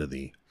to come to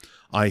thee.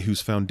 I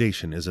whose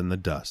foundation is in the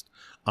dust.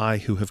 I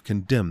who have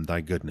condemned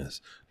thy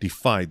goodness,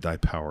 defied thy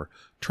power,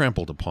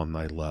 trampled upon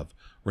thy love,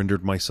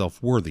 rendered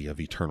myself worthy of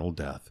eternal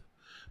death.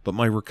 But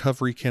my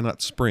recovery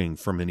cannot spring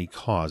from any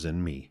cause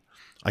in me.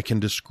 I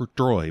can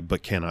destroy,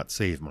 but cannot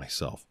save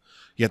myself.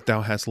 Yet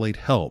thou hast laid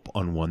help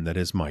on one that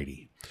is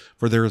mighty.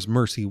 For there is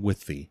mercy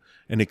with thee,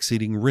 and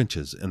exceeding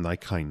riches in thy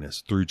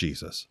kindness through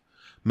Jesus.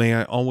 May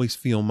I always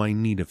feel my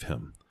need of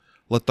him.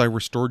 Let thy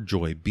restored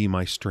joy be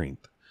my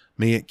strength.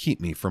 May it keep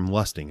me from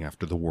lusting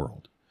after the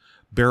world.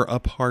 Bear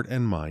up heart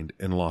and mind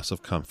in loss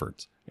of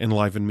comforts.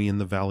 Enliven me in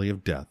the valley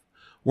of death.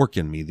 Work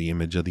in me the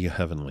image of the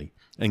heavenly,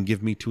 and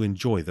give me to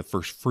enjoy the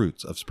first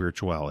fruits of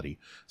spirituality,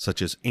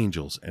 such as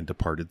angels and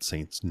departed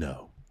saints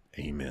know.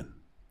 Amen.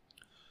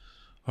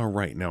 All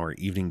right, now our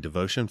evening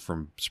devotion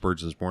from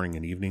Spurgeon's Morning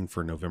and Evening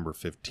for November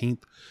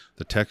 15th.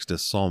 The text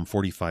is Psalm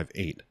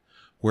 45:8,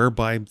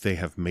 whereby they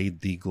have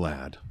made thee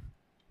glad.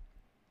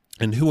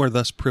 And who are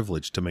thus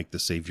privileged to make the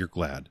Savior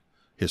glad?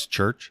 His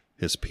church,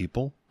 his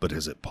people, but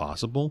is it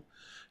possible?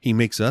 He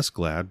makes us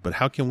glad, but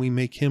how can we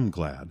make him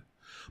glad?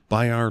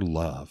 By our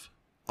love.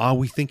 Ah,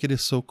 we think it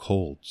is so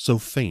cold, so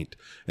faint,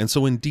 and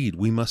so indeed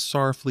we must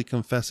sorrowfully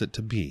confess it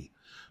to be.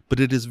 But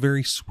it is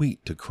very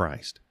sweet to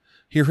Christ.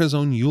 Hear his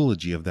own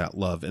eulogy of that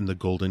love in the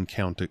golden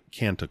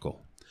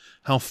canticle.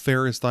 How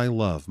fair is thy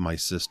love, my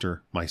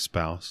sister, my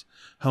spouse!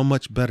 How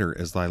much better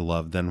is thy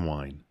love than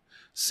wine!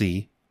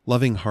 See,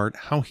 loving heart,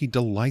 how he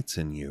delights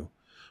in you!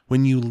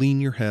 When you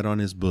lean your head on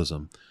his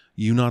bosom,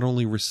 you not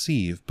only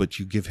receive, but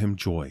you give him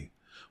joy.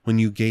 When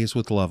you gaze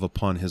with love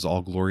upon his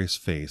all-glorious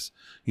face,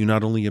 you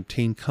not only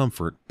obtain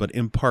comfort, but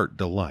impart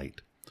delight.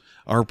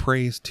 Our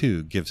praise,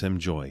 too, gives him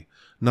joy,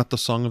 not the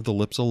song of the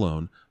lips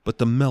alone, but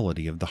the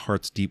melody of the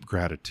heart's deep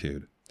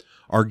gratitude.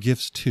 Our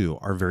gifts, too,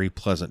 are very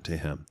pleasant to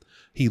him.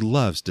 He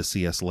loves to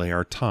see us lay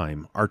our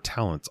time, our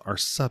talents, our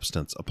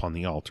substance upon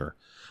the altar,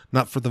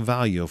 not for the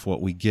value of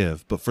what we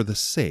give, but for the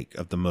sake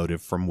of the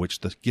motive from which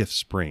the gift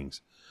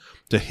springs.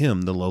 To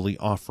him the lowly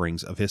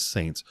offerings of his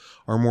saints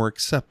are more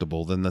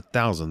acceptable than the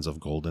thousands of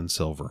gold and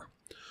silver.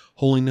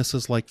 Holiness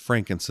is like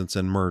frankincense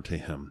and myrrh to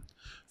him.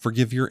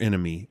 Forgive your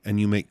enemy, and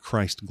you make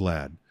Christ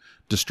glad.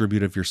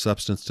 Distribute of your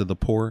substance to the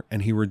poor,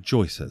 and he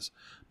rejoices.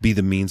 Be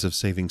the means of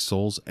saving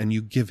souls, and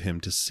you give him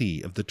to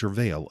see of the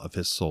travail of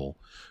his soul.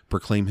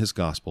 Proclaim his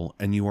gospel,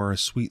 and you are a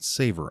sweet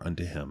savor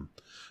unto him.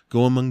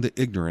 Go among the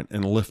ignorant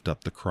and lift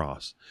up the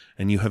cross,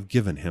 and you have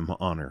given him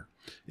honor.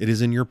 It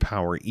is in your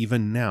power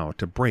even now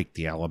to break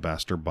the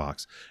alabaster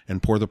box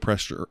and pour the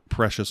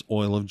precious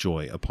oil of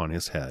joy upon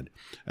his head,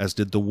 as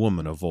did the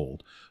woman of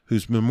old,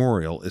 whose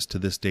memorial is to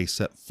this day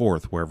set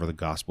forth wherever the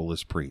gospel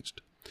is preached.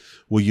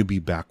 Will you be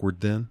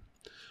backward then?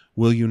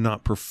 Will you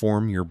not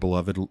perfume your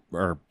beloved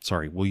Lord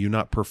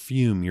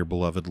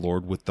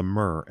with the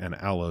myrrh and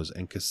aloes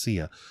and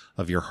cassia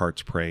of your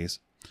heart's praise?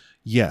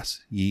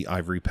 Yes, ye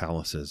ivory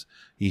palaces,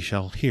 ye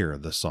shall hear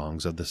the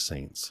songs of the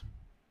saints.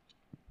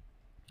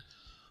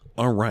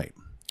 All right.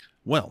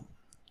 Well,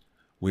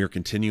 we are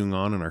continuing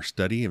on in our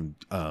study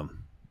of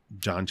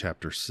John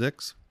chapter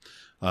 6.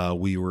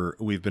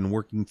 We've been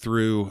working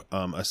through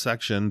a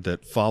section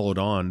that followed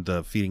on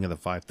the feeding of the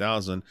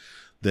 5,000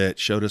 that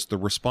showed us the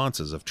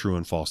responses of true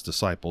and false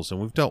disciples,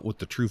 and we've dealt with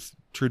the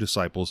true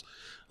disciples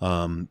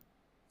on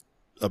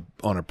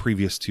a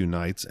previous two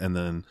nights, and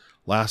then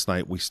Last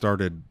night we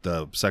started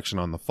the section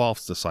on the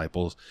false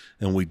disciples,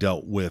 and we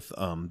dealt with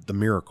the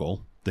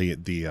miracle,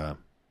 the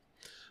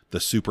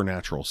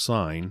supernatural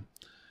sign,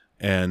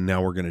 and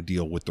now we're going to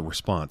deal with the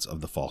response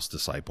of the false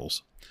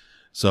disciples.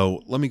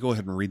 So let me go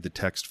ahead and read the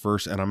text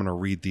first, and I'm going to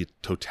read the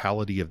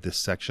totality of this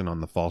section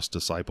on the false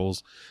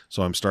disciples.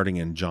 So I'm starting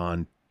in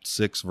John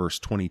 6, verse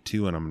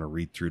 22, and I'm going to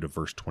read through to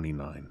verse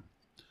 29.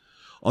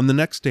 On the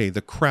next day,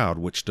 the crowd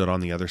which stood on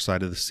the other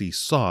side of the sea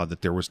saw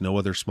that there was no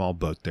other small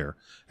boat there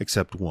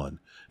except one,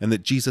 and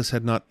that Jesus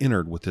had not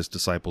entered with his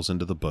disciples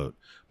into the boat,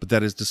 but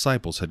that his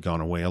disciples had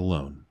gone away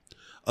alone.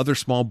 Other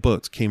small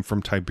boats came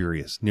from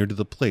Tiberias, near to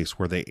the place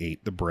where they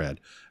ate the bread,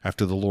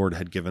 after the Lord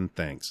had given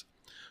thanks.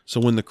 So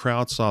when the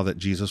crowd saw that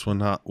Jesus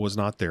was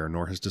not there,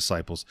 nor his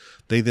disciples,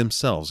 they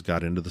themselves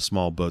got into the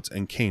small boats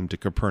and came to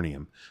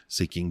Capernaum,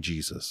 seeking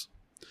Jesus.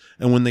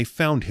 And when they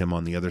found him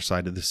on the other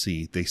side of the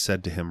sea, they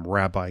said to him,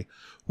 Rabbi,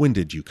 when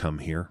did you come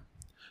here?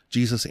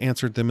 Jesus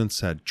answered them and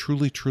said,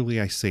 Truly, truly,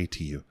 I say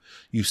to you,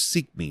 you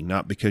seek me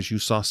not because you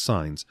saw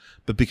signs,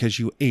 but because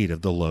you ate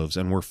of the loaves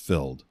and were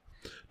filled.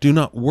 Do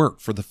not work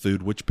for the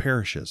food which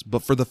perishes,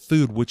 but for the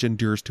food which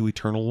endures to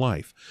eternal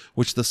life,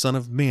 which the Son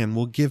of Man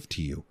will give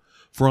to you.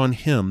 For on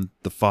him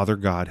the Father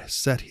God has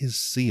set his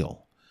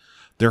seal.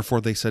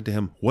 Therefore they said to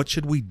him, What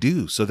should we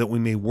do so that we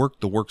may work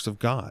the works of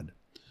God?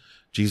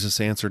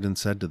 Jesus answered and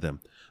said to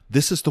them,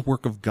 This is the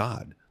work of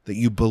God, that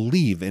you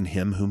believe in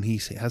him whom he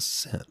has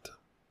sent.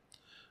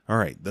 All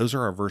right, those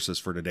are our verses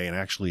for today, and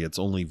actually it's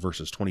only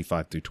verses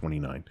 25 through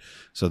 29.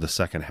 So the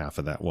second half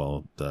of that,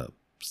 well, the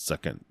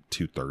second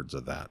 2/3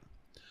 of that.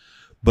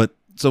 But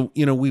so,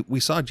 we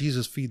saw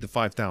Jesus feed the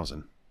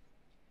 5,000.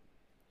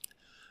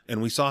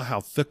 And we saw how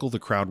fickle the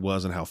crowd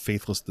was and how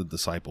faithless the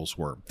disciples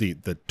were,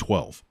 the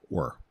 12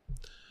 were.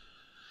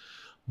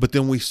 But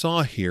then we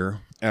saw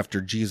here,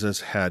 after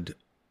Jesus had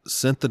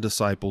sent the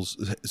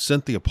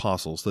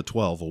apostles, the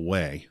 12,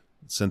 away,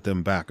 sent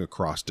them back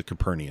across to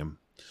Capernaum,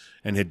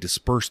 and had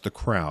dispersed the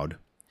crowd,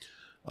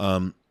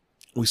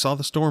 we saw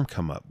the storm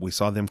come up. We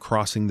saw them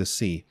crossing the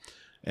sea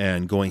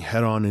and going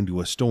head on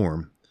into a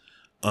storm,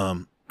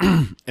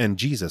 and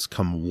Jesus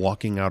come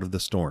walking out of the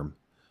storm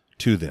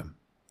to them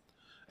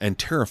and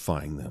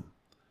terrifying them.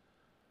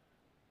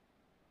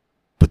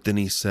 But then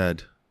he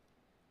said,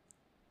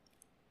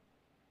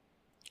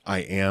 I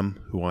am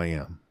who I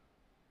am.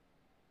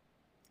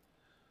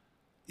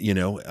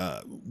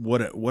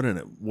 What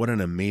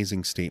an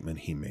amazing statement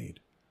he made.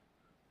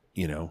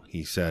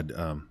 He said,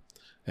 and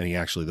he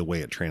actually, the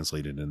way it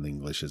translated in the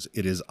English is,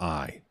 it is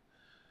I,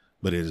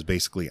 but it is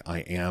basically, I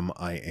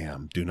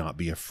am, do not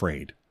be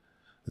afraid.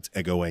 It's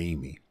ego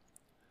eimi.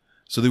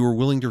 So they were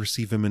willing to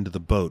receive him into the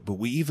boat, but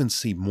we even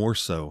see more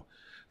so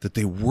that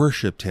they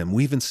worshiped him.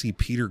 We even see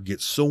Peter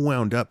get so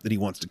wound up that he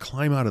wants to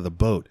climb out of the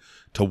boat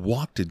to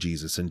walk to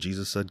Jesus, and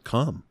Jesus said,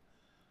 come.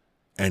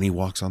 And he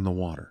walks on the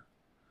water.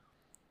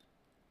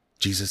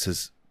 Jesus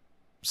is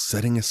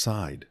setting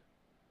aside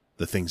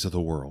the things of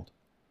the world,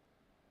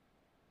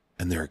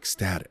 and they're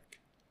ecstatic.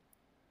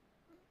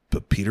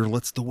 But Peter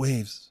lets the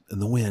waves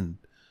and the wind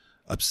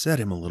upset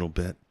him a little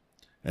bit,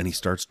 and he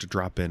starts to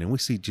drop in. And we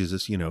see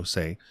Jesus,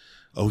 say,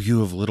 oh, you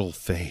have little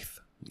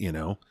faith,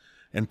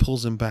 and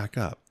pulls him back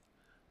up.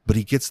 But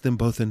he gets them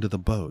both into the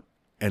boat.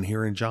 And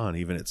here in John,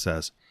 even it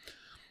says,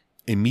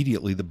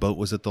 immediately the boat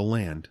was at the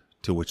land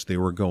to which they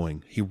were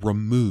going. He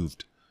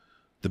removed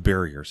the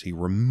barriers. He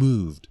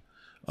removed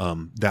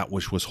that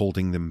which was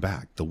holding them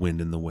back, the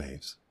wind and the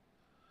waves.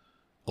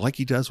 Like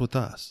he does with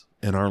us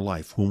in our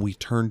life when we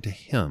turn to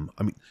him.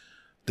 I mean,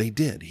 they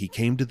did. He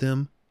came to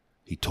them.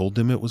 He told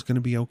them it was going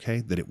to be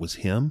okay, that it was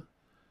him,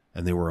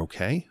 and they were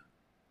okay.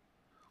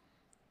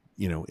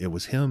 It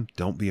was him.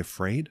 Don't be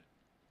afraid.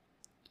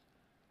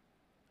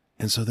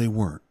 And so they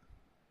weren't.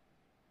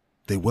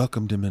 They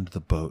welcomed him into the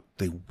boat.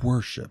 They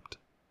worshiped.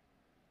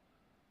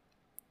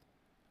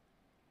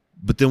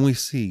 But then we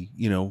see,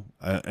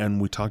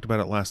 and we talked about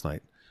it last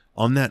night,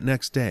 on that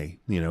next day,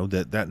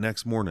 that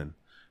next morning,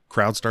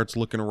 crowd starts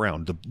looking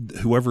around.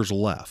 Whoever's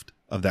left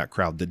of that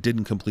crowd that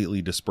didn't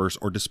completely disperse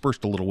or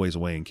dispersed a little ways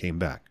away and came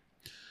back,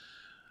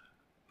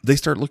 they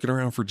start looking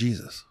around for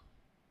Jesus.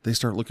 They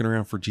start looking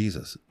around for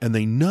Jesus. And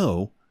they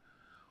know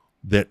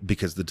that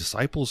because the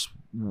disciples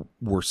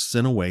were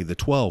sent away, the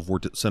 12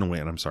 were sent away.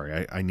 And I'm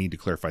sorry, I need to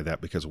clarify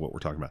that because of what we're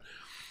talking about.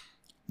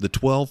 The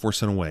 12 were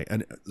sent away.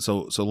 And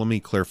so let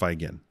me clarify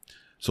again.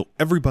 So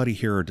everybody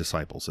here are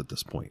disciples at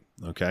this point,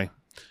 okay?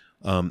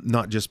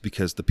 Not just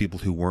because the people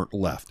who weren't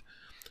left.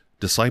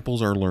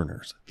 Disciples are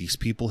learners. These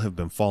people have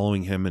been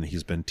following him and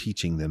he's been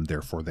teaching them,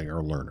 therefore they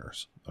are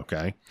learners,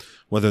 okay?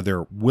 Whether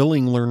they're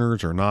willing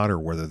learners or not, or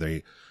whether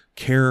they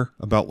care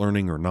about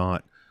learning or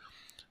not,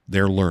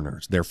 they're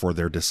learners, therefore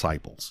they're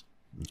disciples,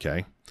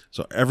 okay?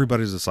 So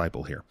everybody's a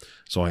disciple here.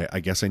 So I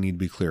guess I need to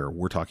be clear.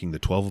 We're talking the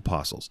 12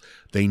 apostles.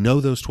 They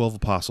know those 12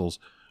 apostles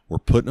were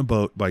put in a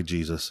boat by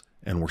Jesus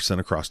and were sent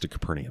across to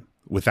Capernaum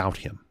without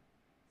him.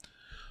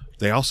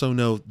 They also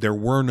know there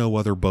were no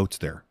other boats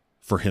there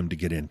for him to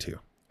get into,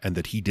 and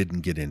that he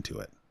didn't get into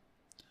it.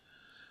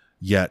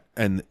 Yet,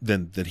 and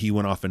then that he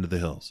went off into the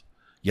hills.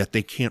 Yet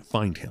they can't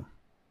find him.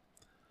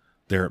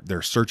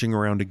 They're searching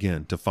around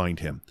again to find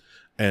him.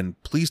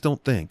 And please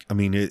don't think, I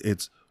mean,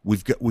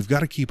 we've got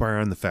to keep our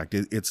eye on the fact.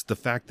 It's the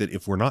fact that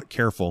if we're not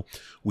careful,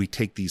 we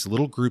take these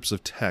little groups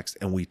of text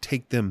and we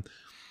take them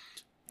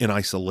in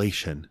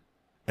isolation.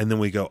 And then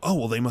we go, oh,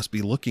 well, they must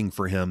be looking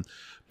for him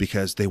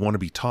because they want to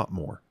be taught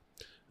more.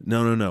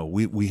 No.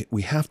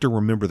 We have to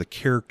remember the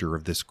character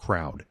of this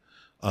crowd.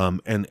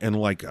 And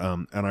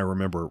I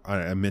remember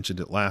I mentioned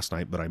it last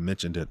night, but I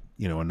mentioned it,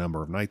 a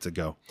number of nights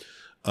ago.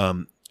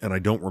 And I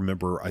don't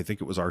remember, I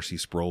think it was R.C.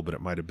 Sproul, but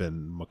it might've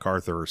been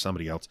MacArthur or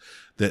somebody else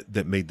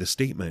that made the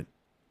statement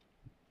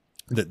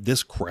that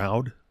this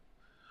crowd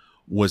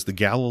was the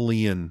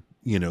Galilean,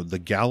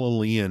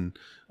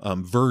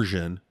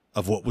 version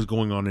of what was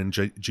going on in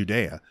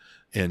Judea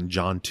in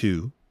John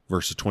 2,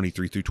 verses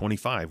 23 through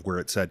 25, where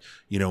it said,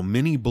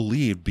 many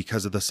believed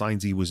because of the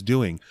signs he was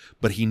doing,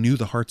 but he knew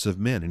the hearts of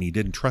men and he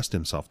didn't trust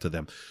himself to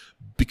them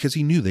because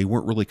he knew they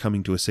weren't really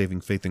coming to a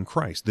saving faith in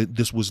Christ.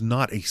 This was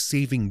not a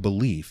saving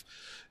belief.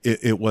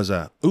 It was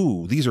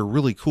these are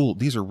really cool.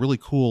 These are really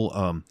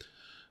cool,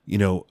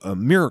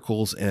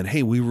 miracles. And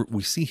hey,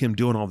 we see him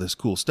doing all this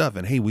cool stuff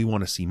and hey, we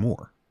want to see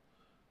more.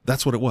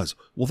 That's what it was.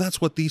 Well,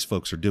 that's what these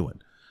folks are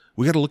doing.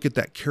 We got to look at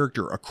that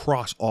character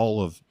across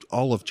all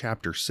of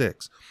chapter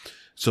 6.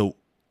 So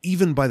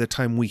even by the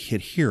time we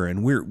hit here,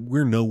 and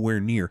we're nowhere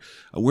near,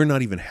 we're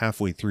not even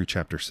halfway through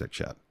chapter 6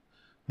 yet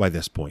by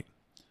this point.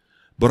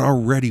 But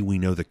already we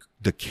know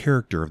the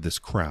character of this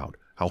crowd,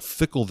 how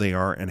fickle they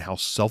are and how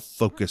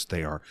self-focused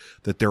they are,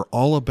 that they're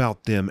all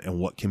about them and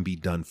what can be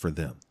done for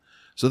them.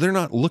 So they're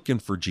not looking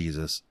for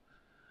Jesus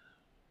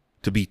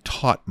to be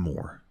taught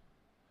more,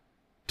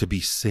 to be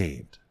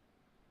saved.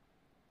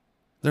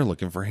 They're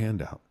looking for a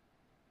handout.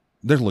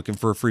 They're looking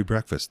for a free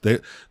breakfast.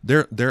 They're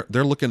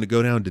looking to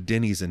go down to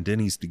Denny's and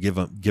Denny's to give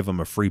them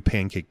a free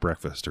pancake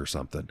breakfast or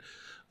something.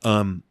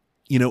 And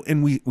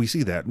we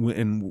see that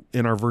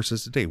in our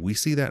verses today. We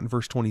see that in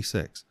verse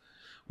 26.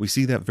 We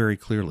see that very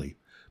clearly.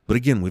 But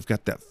again, we've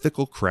got that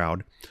fickle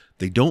crowd.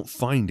 They don't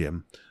find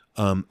him.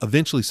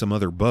 Eventually some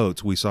other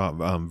boats, we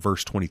saw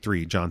verse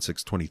 23, John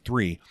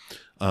 6:23.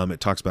 It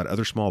talks about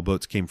other small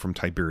boats came from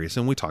Tiberias.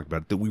 And we talked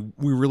about it, that we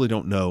really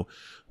don't know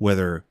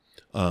whether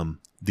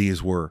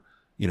these were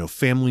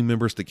family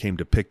members that came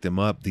to pick them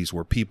up. These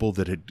were people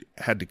that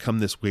had to come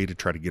this way to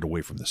try to get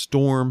away from the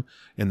storm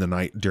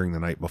during the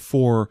night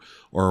before,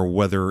 or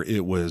whether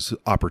it was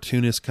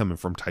opportunists coming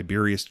from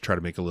Tiberias to try to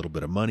make a little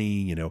bit of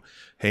money.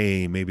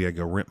 Hey, maybe I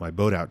go rent my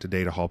boat out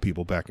today to haul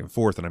people back and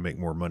forth and I make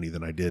more money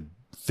than I did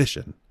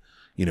fishing,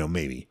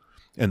 maybe.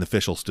 And the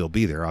fish will still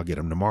be there. I'll get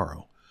them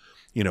tomorrow,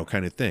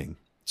 kind of thing.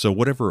 So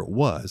whatever it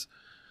was,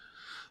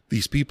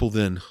 these people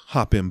then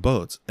hop in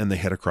boats and they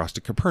head across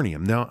to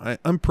Capernaum. Now,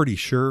 I'm pretty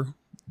sure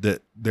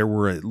that there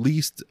were at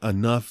least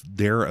enough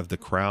there of the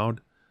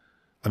crowd.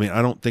 I mean,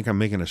 I don't think I'm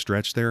making a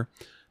stretch there.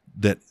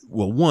 That,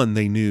 well, one,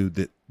 they knew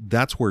that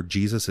that's where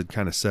Jesus had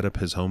kind of set up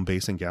his home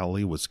base in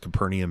Galilee, was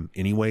Capernaum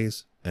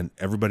anyways, and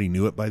everybody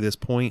knew it by this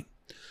point.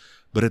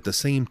 But at the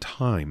same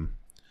time,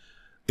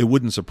 it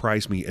wouldn't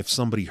surprise me if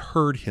somebody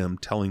heard him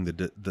telling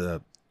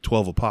the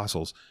 12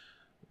 apostles,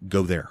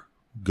 go there,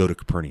 go to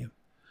Capernaum.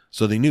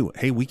 So they knew,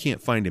 hey, we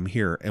can't find him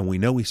here, and we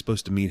know he's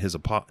supposed to meet his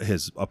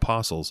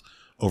apostles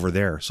over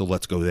there, so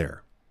let's go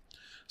there.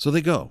 So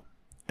they go,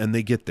 and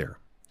they get there.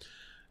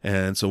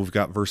 And so we've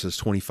got verses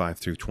 25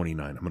 through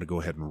 29. I'm going to go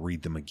ahead and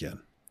read them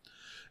again.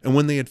 And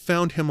when they had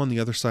found him on the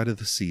other side of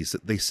the seas,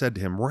 they said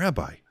to him,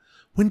 Rabbi,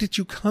 when did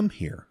you come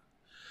here?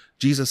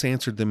 Jesus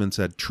answered them and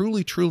said,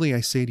 Truly, truly,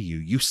 I say to you,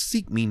 you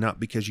seek me not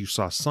because you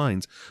saw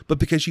signs, but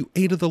because you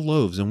ate of the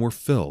loaves and were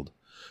filled.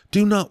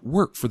 Do not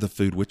work for the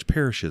food which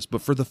perishes,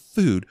 but for the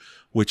food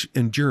which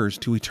endures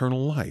to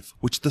eternal life,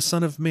 which the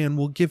Son of Man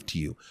will give to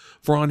you.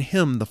 For on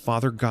him the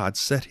Father God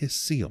set his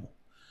seal.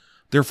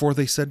 Therefore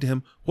they said to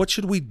him, What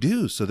should we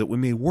do so that we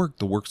may work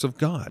the works of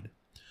God?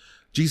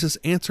 Jesus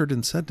answered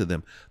and said to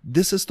them,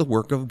 This is the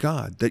work of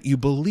God, that you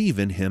believe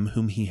in him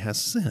whom he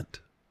has sent.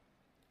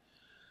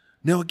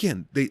 Now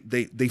again,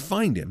 they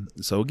find him.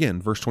 So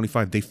again, verse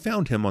 25, they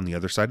found him on the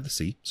other side of the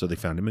sea. So they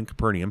found him in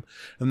Capernaum,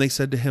 and they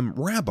said to him,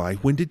 Rabbi,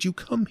 when did you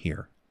come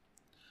here?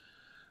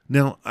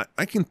 Now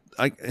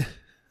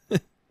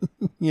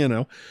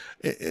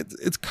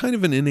it's kind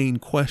of an inane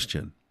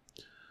question.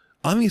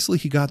 Obviously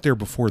he got there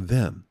before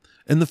them.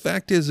 And the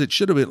fact is, it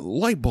should have been,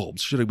 light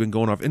bulbs should have been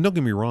going off. And don't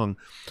get me wrong.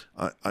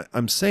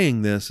 I'm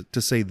saying this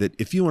to say that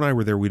if you and I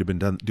were there, we'd have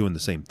been doing the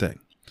same thing.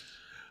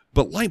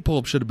 But light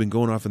bulbs should have been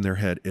going off in their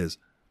head is,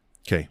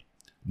 okay,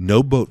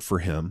 no boat for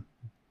him.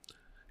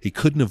 He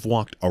couldn't have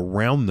walked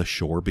around the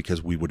shore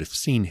because we would have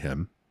seen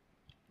him,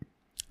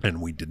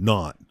 and we did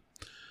not.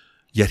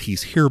 Yet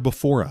he's here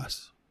before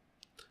us,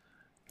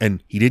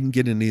 and he didn't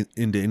get into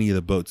any of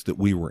the boats that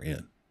we were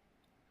in.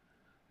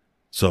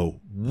 So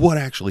what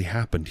actually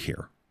happened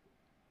here?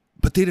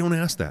 But they don't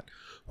ask that.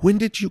 When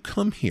did you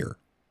come here?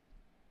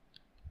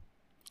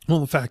 Well,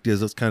 the fact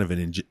is, it's kind of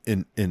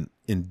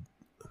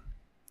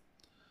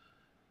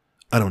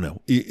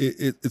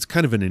it's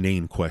kind of an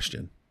inane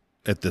question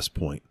at this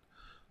point.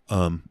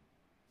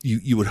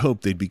 you would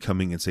hope they'd be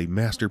coming and say,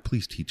 Master,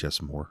 please teach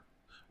us more.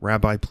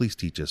 Rabbi, please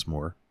teach us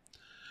more.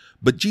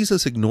 But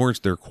Jesus ignores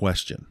their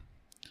question.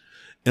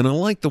 And I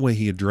like the way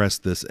he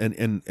addressed this.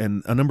 And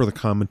a number of the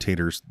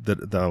commentators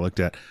that I looked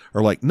at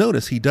are like,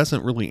 notice he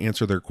doesn't really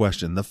answer their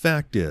question. The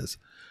fact is,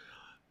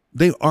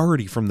 they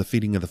already, from the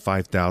feeding of the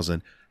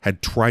 5,000,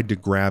 had tried to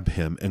grab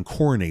him and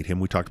coronate him.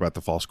 We talked about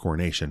the false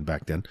coronation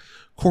back then.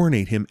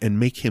 Coronate him and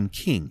make him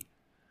king.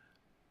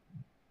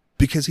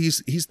 Because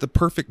he's the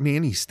perfect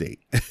nanny state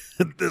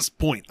at this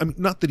point. I mean,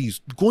 not that he's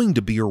going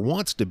to be or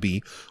wants to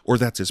be, or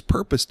that's his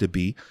purpose to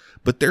be,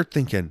 but they're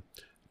thinking,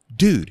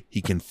 dude,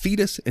 he can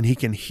feed us and he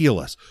can heal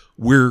us.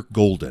 We're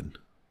golden.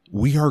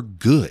 We are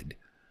good.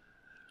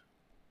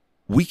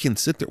 We can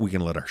sit there. We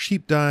can let our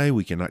sheep die.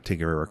 We cannot take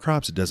care of our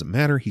crops. It doesn't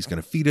matter. He's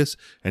going to feed us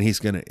and he's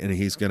going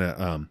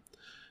to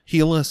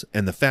heal us.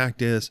 And the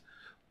fact is,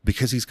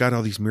 because he's got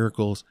all these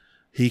miracles,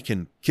 he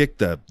can kick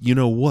the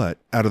you-know-what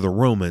out of the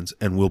Romans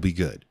and we'll be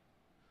good.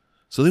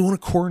 So they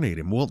want to coronate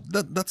him. Well,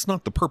 that's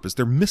not the purpose.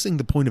 They're missing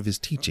the point of his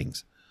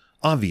teachings,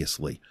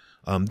 obviously.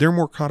 They're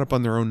more caught up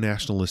on their own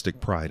nationalistic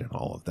pride and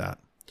all of that.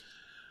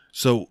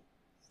 So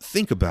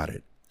think about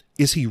it.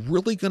 Is he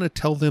really going to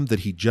tell them that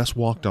he just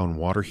walked on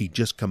water? He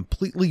just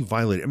completely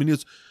violated. I mean,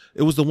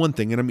 it was the one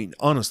thing. And I mean,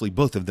 honestly,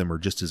 both of them are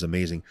just as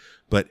amazing.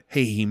 But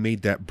hey, he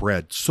made that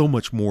bread so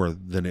much more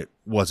than it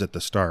was at the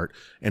start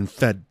and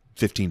fed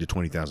 15 to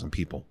 20,000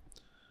 people.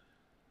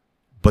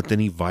 But then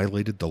he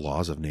violated the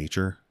laws of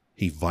nature.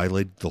 He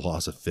violated the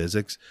laws of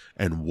physics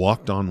and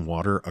walked on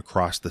water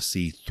across the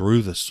sea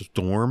through the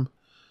storm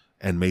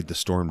and made the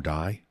storm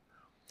die.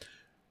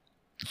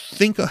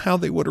 Think of how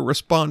they would have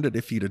responded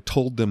if he'd have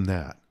told them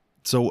that.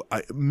 So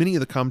many of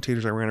the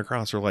commentators I ran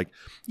across are like,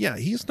 yeah,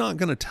 he's not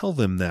going to tell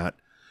them that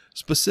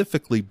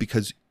specifically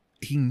because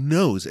he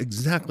knows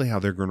exactly how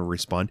they're going to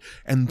respond.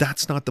 And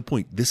that's not the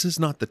point. This is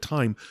not the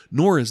time,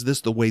 nor is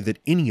this the way that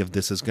any of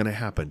this is going to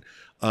happen.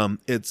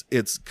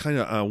 It's kind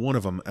of one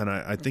of them. And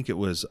I think it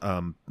was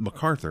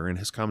MacArthur in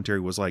his commentary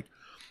was like,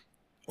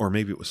 or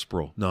maybe it was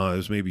Sproul. No, it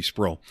was maybe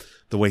Sproul,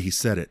 the way he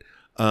said it.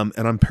 And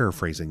I'm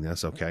paraphrasing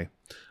this. Okay.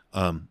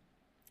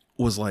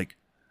 Was like,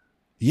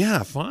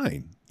 yeah,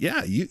 fine.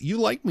 Yeah. You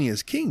like me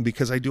as king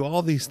because I do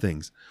all these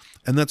things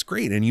and that's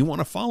great. And you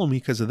want to follow me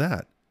because of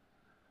that.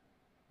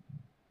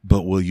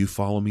 But will you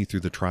follow me through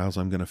the trials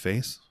I'm going to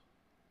face?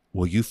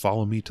 Will you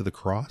follow me to the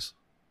cross?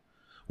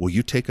 Will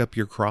you take up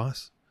your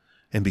cross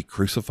and be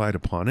crucified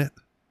upon it?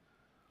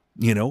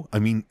 I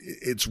mean,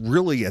 it's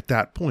really at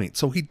that point.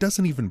 So he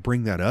doesn't even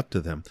bring that up to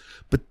them.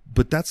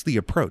 But that's the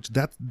approach.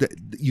 That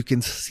you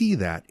can see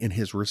that in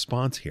his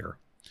response here.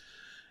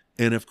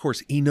 And of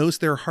course, he knows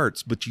their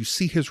hearts, but you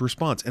see his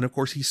response. And of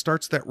course, he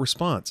starts that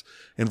response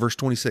in verse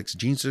 26.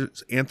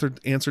 Jesus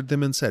answered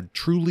them and said,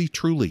 truly,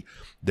 truly.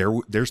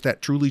 There's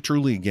that truly,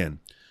 truly again.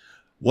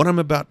 What I'm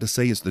about to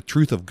say is the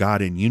truth of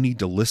God, and you need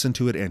to listen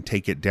to it and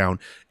take it down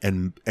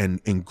and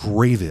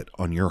engrave it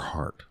on your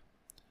heart.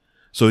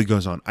 So he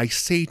goes on, I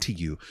say to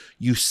you,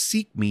 you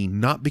seek me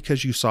not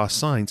because you saw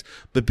signs,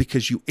 but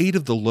because you ate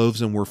of the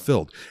loaves and were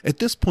filled. At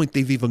this point,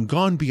 they've even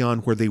gone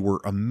beyond where they were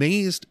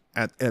amazed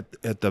at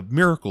the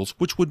miracles,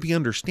 which would be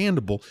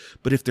understandable.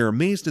 But if they're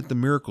amazed at the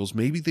miracles,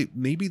 maybe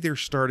they're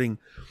starting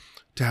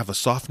to have a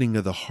softening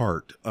of the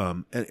heart.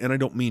 And I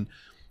don't mean,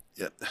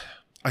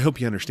 I hope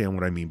you understand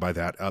what I mean by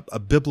that. A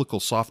biblical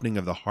softening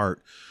of the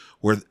heart,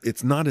 where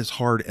it's not as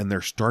hard and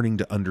they're starting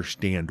to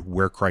understand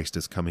where Christ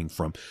is coming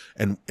from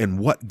and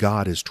what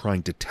God is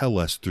trying to tell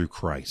us through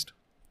Christ.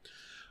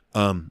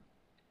 But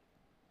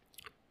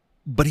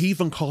he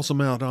even calls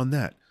them out on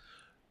that.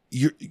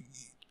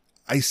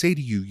 I say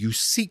to you, you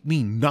seek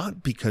me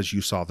not because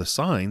you saw the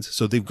signs,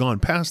 so they've gone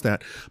past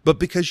that, but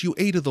because you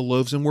ate of the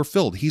loaves and were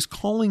filled. He's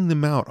calling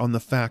them out on the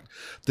fact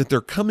that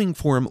they're coming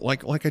for him,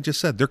 like I just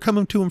said, they're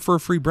coming to him for a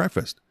free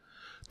breakfast.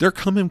 They're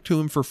coming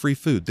to him for free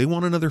food. They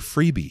want another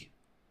freebie.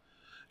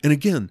 And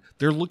again,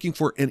 they're looking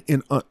for,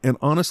 and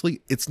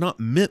honestly, it's not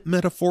meant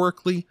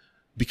metaphorically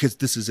because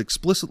this is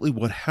explicitly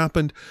what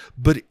happened,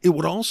 but it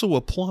would also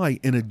apply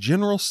in a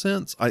general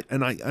sense.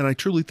 I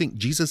truly think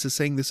Jesus is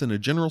saying this in a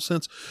general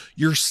sense.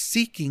 You're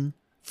seeking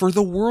for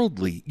the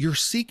worldly. You're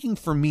seeking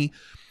for me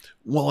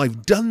while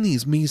I've done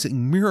these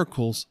amazing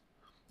miracles.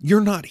 You're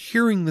not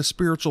hearing the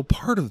spiritual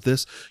part of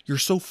this. You're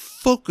so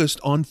focused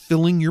on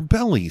filling your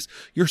bellies.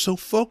 You're so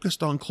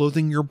focused on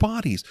clothing your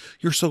bodies.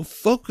 You're so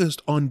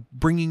focused on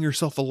bringing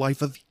yourself a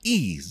life of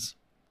ease.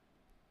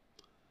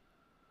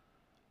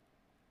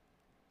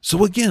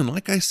 So again,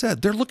 like I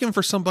said, they're looking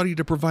for somebody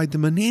to provide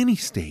them a nanny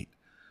state.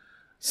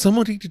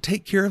 Somebody to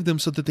take care of them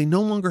so that they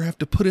no longer have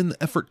to put in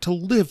the effort to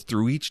live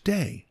through each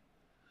day.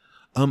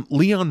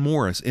 Leon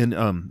Morris, and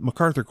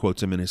MacArthur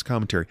quotes him in his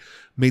commentary,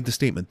 made the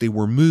statement, they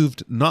were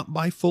moved not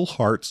by full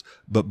hearts,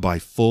 but by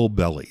full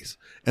bellies.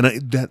 And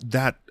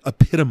that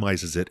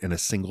epitomizes it in a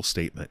single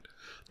statement.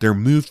 They're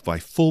moved by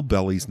full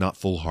bellies, not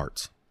full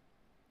hearts.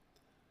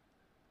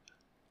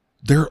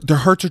 Their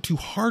hearts are too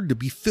hard to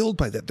be filled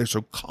by that. They're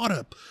so caught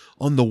up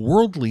on the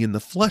worldly and the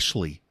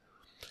fleshly.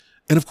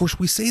 And of course,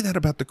 we say that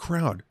about the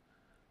crowd.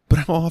 But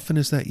how often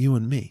is that you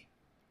and me?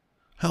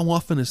 How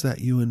often is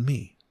that you and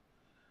me?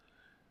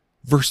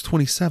 Verse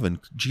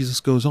 27,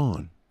 Jesus goes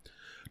on.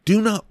 Do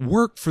not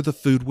work for the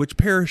food which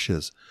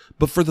perishes,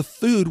 but for the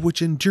food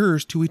which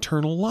endures to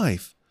eternal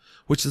life,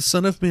 which the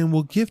Son of Man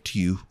will give to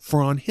you,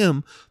 for on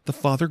him the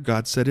Father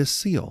God set his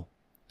seal.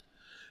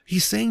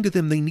 He's saying to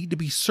them they need to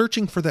be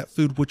searching for that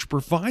food which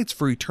provides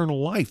for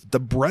eternal life, the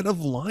bread of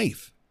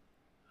life.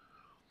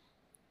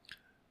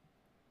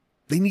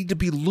 They need to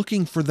be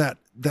looking for that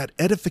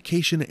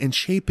edification and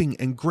shaping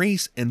and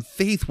grace and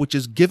faith which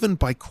is given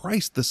by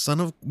Christ, the Son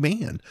of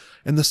Man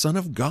and the Son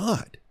of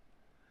God.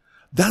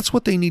 That's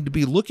what they need to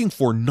be looking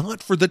for,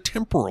 not for the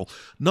temporal,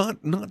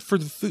 not for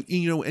the food,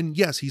 and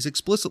yes, he's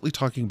explicitly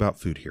talking about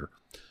food here.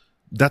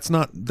 That's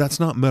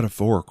not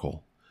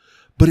metaphorical,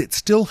 but it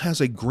still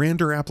has a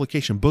grander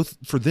application,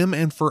 both for them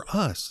and for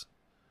us.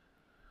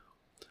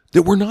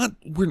 That we're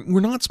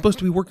not supposed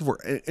to be working for,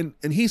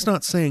 and he's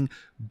not saying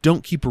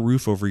don't keep a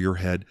roof over your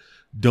head,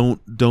 don't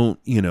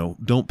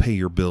pay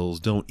your bills,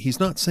 he's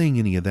not saying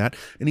any of that,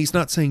 and he's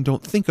not saying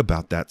don't think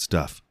about that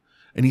stuff.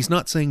 And he's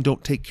not saying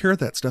don't take care of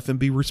that stuff and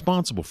be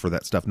responsible for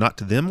that stuff, not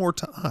to them or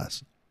to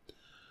us.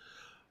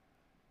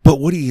 But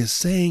what he is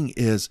saying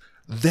is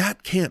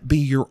that can't be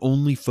your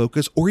only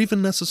focus or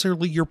even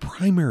necessarily your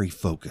primary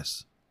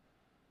focus.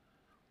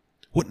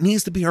 What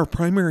needs to be our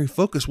primary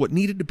focus, what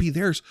needed to be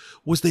theirs,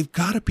 was they've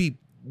got to be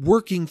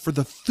working for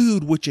the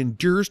food which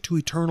endures to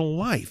eternal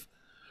life.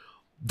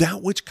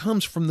 That which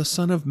comes from the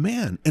Son of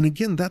Man. And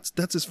again, that's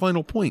his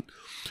final point,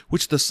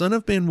 which the Son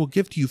of Man will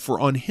give to you, for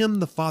on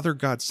him the Father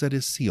God set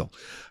his seal.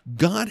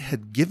 God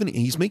had given,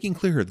 he's making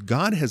clear,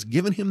 God has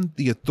given him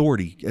the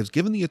authority,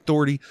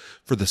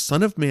 for the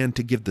Son of Man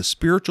to give the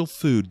spiritual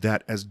food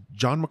that, as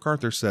John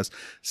MacArthur says,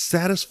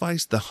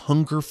 satisfies the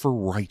hunger for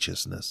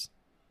righteousness.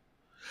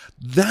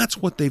 That's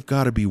what they've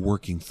got to be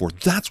working for.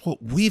 That's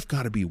what we've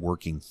got to be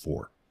working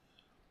for.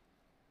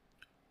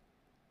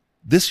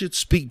 This should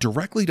speak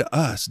directly to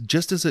us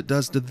just as it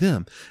does to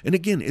them. And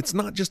again, it's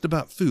not just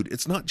about food.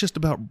 It's not just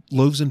about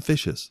loaves and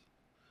fishes.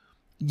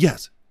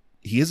 Yes,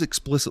 he is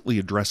explicitly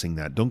addressing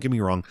that. Don't get me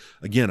wrong.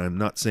 Again, I'm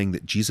not saying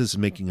that Jesus is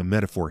making a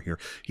metaphor here.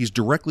 He's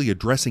directly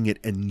addressing it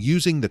and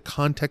using the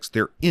context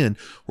they're in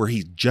where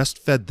he just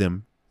fed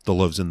them the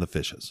loaves and the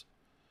fishes.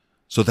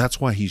 So that's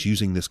why he's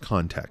using this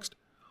context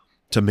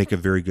to make a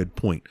very good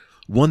point.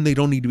 One, they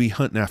don't need to be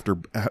hunting after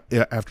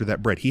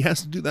that bread. He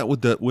has to do that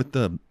with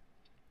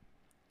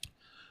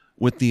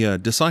the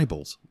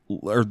disciples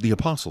or the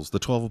apostles, the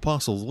 12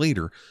 apostles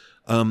later,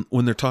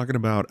 when they're talking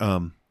about,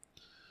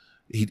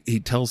 he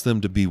tells them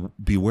to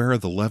beware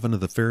of the leaven of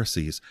the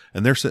Pharisees,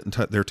 and they're sitting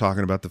they're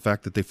talking about the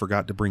fact that they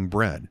forgot to bring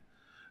bread,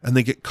 and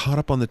they get caught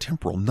up on the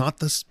temporal, not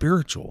the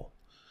spiritual,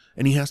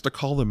 and he has to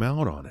call them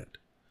out on it.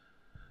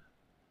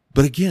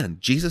 But again,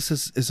 Jesus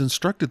has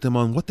instructed them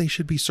on what they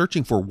should be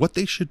searching for, what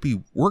they should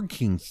be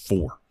working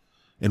for,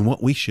 and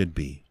what we should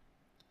be.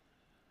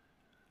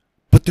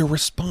 But their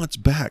response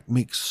back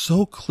makes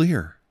so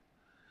clear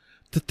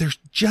that they're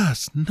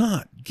just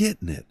not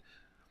getting it.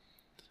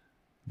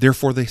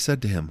 Therefore they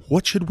said to him,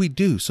 what should we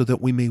do so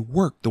that we may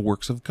work the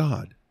works of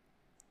God?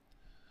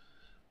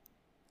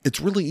 It's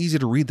really easy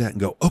to read that and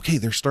go, okay,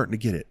 they're starting to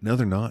get it. No,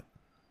 they're not.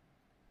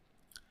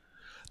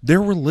 Their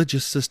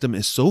religious system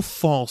is so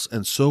false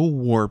and so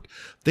warped,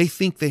 they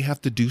think they have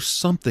to do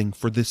something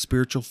for this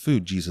spiritual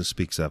food Jesus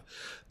speaks of.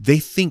 They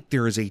think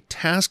there is a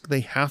task they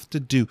have to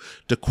do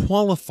to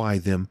qualify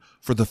them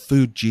for the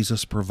food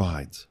Jesus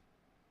provides.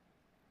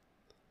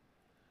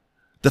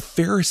 The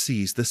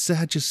Pharisees, the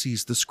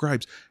Sadducees, the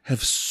scribes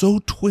have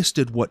so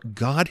twisted what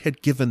God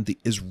had given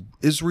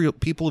the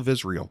people of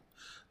Israel,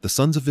 the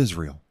sons of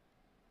Israel,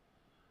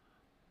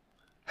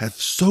 have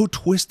so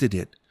twisted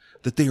it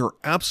that they are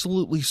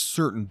absolutely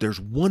certain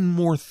there's one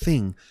more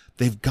thing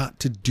they've got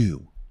to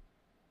do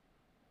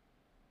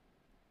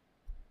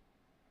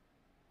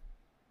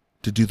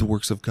to do the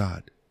works of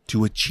God,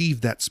 to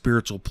achieve that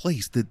spiritual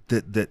place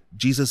that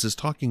Jesus is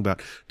talking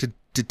about,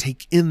 to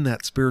take in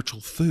that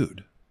spiritual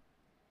food.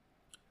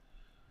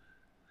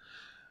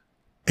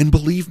 And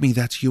believe me,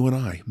 that's you and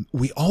I.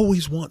 We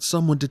always want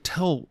someone to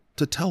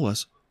tell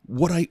us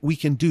what we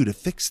can do to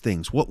fix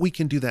things, what we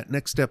can do that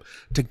next step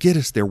to get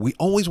us there. We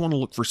always want to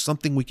look for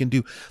something we can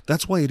do.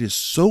 That's why it is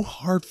so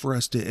hard for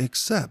us to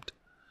accept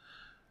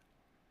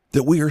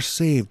that we are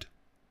saved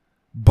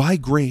by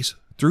grace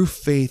through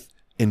faith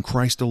in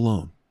Christ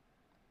alone.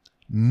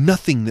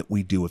 Nothing that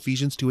we do,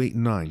 Ephesians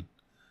 2:8-9,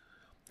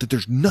 that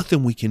there's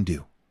nothing we can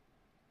do.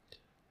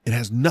 It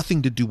has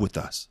nothing to do with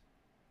us.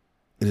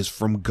 It is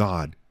from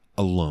God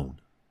alone.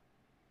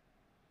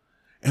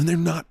 And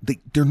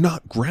they're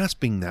not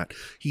grasping that.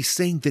 He's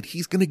saying that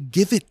he's going to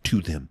give it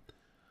to them,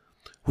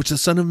 which the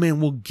Son of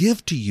Man will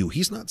give to you.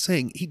 He's not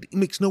saying, he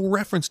makes no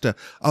reference to,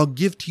 I'll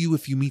give to you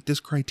if you meet this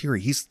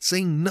criteria. He's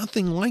saying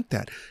nothing like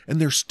that. And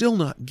they're still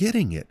not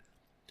getting it.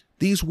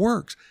 These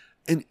works.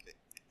 And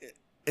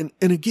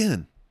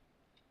again,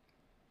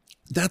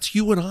 that's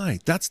you and I.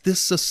 That's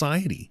this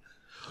society.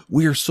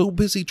 We are so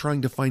busy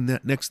trying to find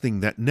that next thing,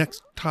 that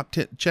next top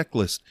 10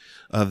 checklist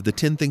of the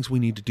 10 things we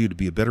need to do to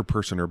be a better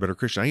person or a better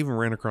Christian. I even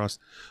ran across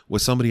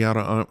with somebody out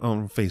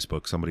on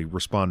Facebook, somebody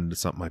responding to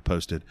something I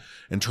posted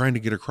and trying to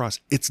get across.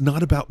 It's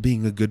not about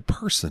being a good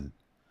person.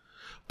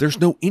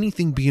 There's no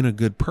anything being a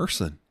good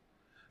person.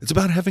 It's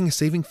about having a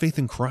saving faith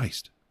in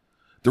Christ.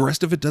 The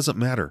rest of it doesn't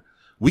matter.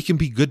 We can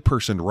be good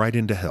person right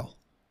into hell.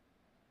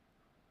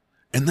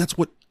 And that's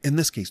what, in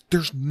this case,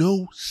 there's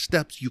no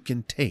steps you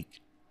can take.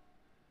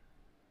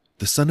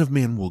 The Son of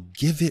Man will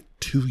give it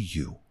to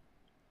you.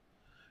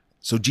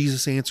 So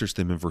Jesus answers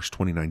them in verse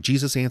 29.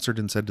 Jesus answered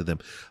and said to them,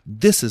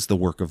 "This is the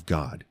work of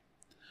God,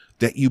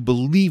 that you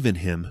believe in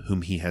him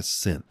whom he has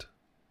sent."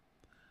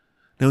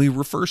 Now he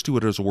refers to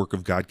it as a work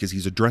of God because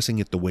he's addressing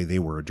it the way they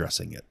were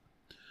addressing it.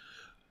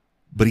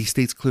 But he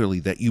states clearly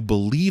that you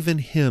believe in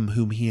him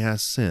whom he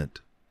has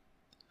sent.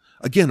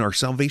 Again, our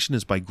salvation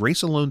is by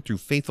grace alone, through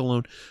faith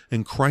alone,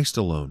 and Christ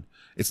alone.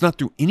 It's not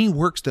through any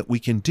works that we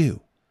can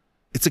do.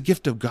 It's a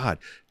gift of God.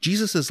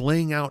 Jesus is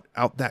laying out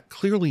that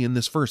clearly in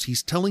this verse.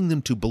 He's telling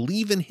them to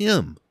believe in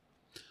him,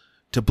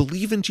 to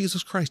believe in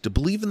Jesus Christ, to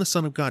believe in the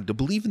Son of God, to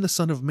believe in the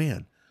Son of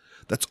Man.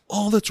 That's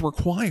all that's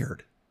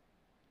required.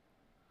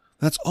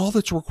 That's all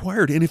that's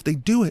required. And if they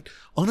do it,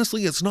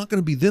 honestly, it's not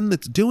going to be them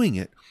that's doing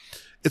it.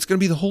 It's going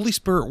to be the Holy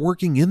Spirit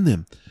working in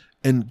them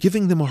and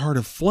giving them a heart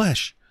of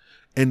flesh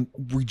and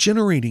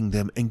regenerating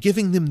them and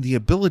giving them the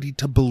ability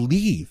to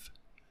believe.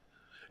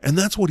 And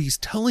that's what he's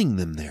telling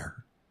them there.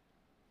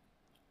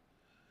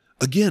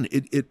 Again,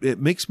 it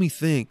makes me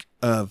think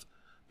of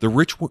the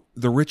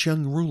rich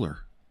young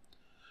ruler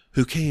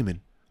who came and,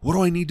 what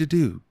do I need to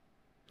do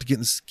to get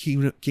in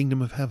the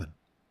kingdom of heaven?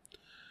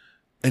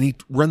 And he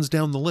runs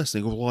down the list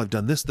and he goes, well, I've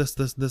done this,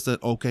 that.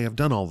 Okay, I've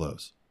done all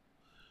those.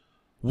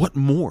 What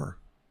more?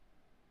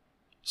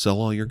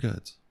 Sell all your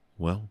goods.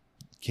 Well,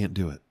 can't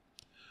do it.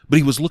 But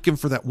he was looking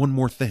for that one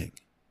more thing.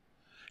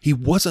 He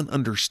wasn't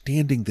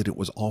understanding that it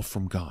was all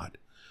from God.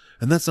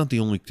 And that's not the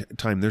only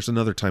time. There's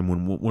another time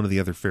when one of the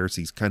other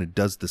Pharisees kind of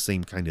does the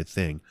same kind of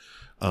thing.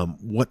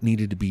 What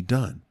needed to be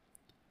done?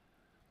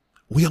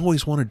 We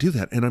always want to do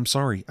that. And I'm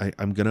sorry,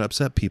 I'm going to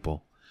upset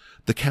people.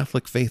 The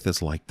Catholic faith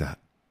is like that.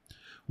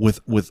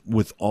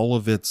 With all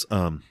of its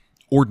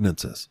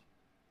ordinances.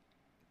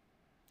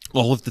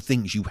 All of the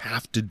things you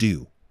have to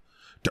do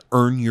to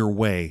earn your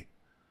way,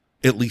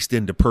 at least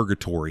into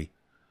purgatory,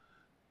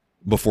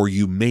 before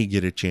you may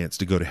get a chance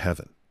to go to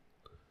heaven.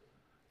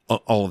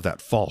 All of that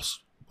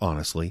false.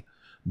 Honestly,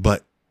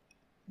 but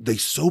they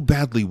so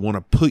badly want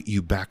to put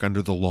you back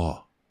under the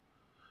law.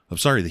 I'm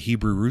sorry, the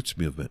Hebrew Roots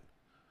movement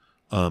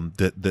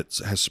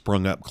that has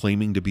sprung up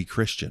claiming to be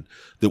Christian,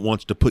 that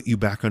wants to put you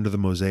back under the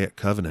Mosaic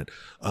covenant.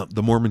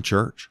 The Mormon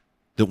Church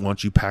that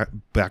wants you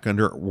back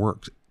under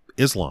works.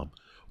 Islam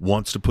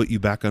wants to put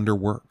you back under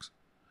works.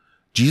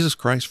 Jesus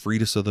Christ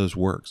freed us of those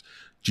works.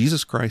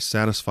 Jesus Christ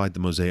satisfied the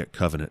Mosaic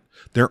covenant.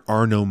 There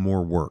are no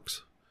more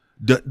works.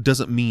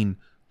 Doesn't mean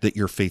that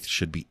your faith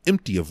should be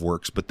empty of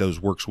works, but those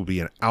works will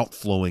be an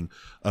outflowing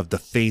of the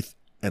faith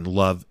and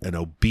love and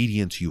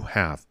obedience you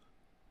have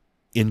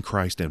in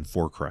Christ and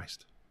for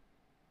Christ.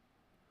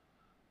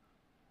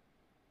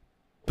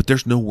 But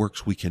there's no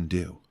works we can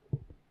do.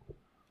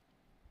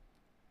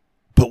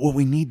 But what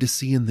we need to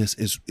see in this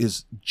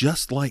is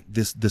just like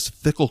this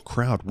fickle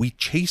crowd. We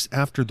chase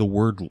after the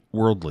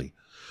worldly.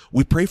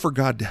 We pray for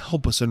God to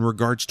help us in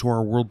regards to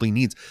our worldly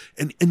needs.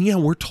 And yeah,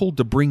 we're told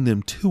to bring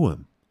them to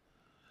him.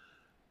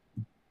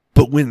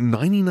 But when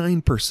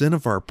 99%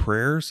 of our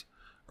prayers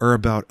are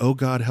about, oh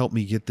God, help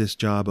me get this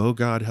job. Oh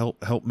God,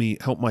 help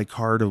my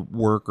car to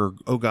work, or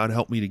oh God,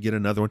 help me to get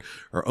another one,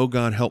 or oh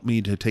God, help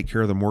me to take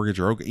care of the mortgage,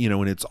 or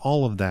and it's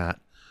all of that.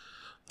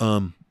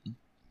 And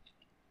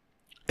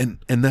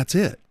that's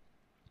it.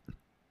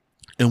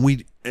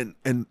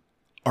 And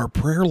our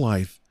prayer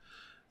life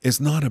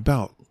is not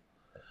about,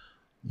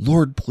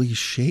 Lord, please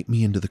shape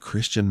me into the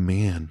Christian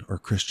man or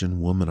Christian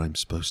woman I'm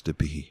supposed to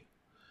be.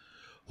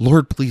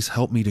 Lord, please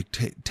help me to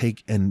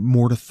take and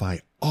mortify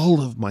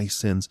all of my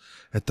sins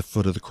at the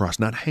foot of the cross,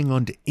 not hang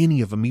on to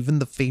any of them, even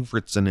the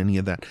favorites and any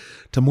of that,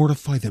 to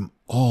mortify them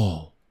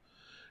all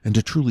and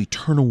to truly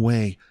turn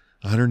away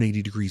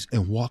 180 degrees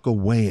and walk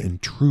away in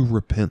true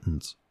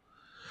repentance.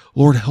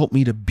 Lord, help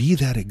me to be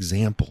that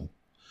example,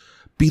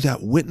 be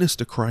that witness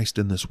to Christ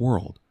in this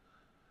world.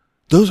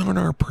 Those aren't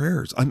our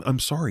prayers. I'm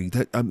sorry.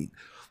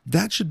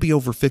 That should be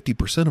over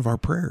 50% of our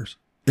prayers,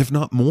 if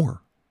not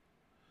more.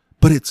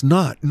 But it's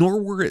not, nor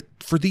were it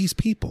for these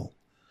people.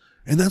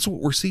 And that's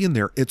what we're seeing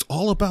there. It's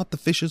all about the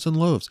fishes and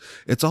loaves.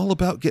 It's all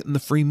about getting the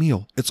free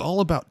meal. It's all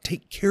about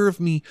take care of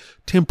me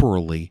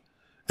temporally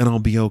and I'll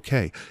be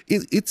okay.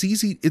 It's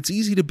easy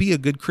to be a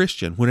good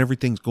Christian when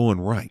everything's going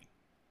right.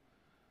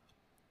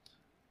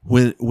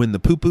 When the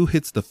poo-poo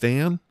hits the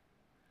fan,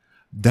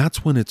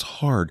 that's when it's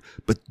hard.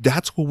 But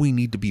that's what we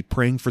need to be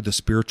praying for, the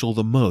spiritual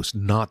the most,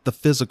 not the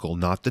physical,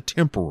 not the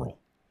temporal.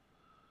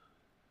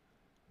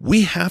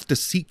 We have to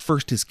seek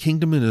first his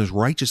kingdom and his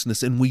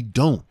righteousness, and we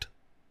don't.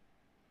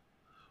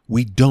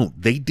 We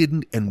don't. They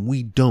didn't, and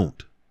we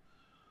don't.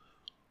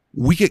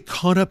 We get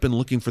caught up in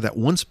looking for that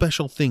one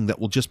special thing that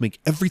will just make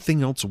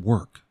everything else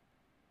work.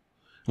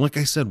 And like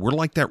I said, we're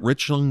like that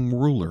rich young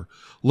ruler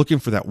looking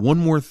for that one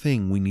more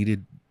thing we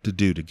needed to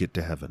do to get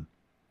to heaven.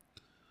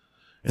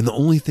 And the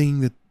only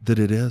thing that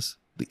it is,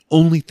 the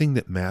only thing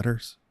that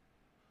matters,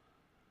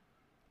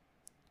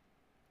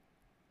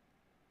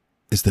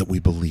 is that we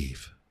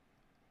believe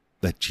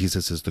that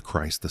Jesus is the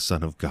Christ, the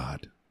Son of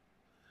God.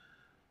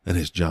 And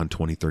as John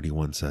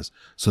 20:31 says,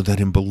 so that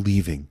in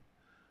believing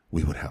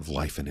we would have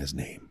life in his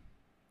name.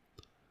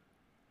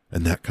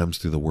 And that comes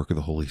through the work of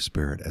the Holy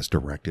Spirit as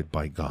directed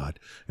by God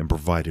and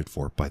provided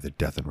for by the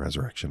death and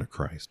resurrection of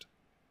Christ.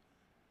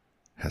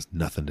 It has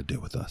nothing to do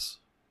with us.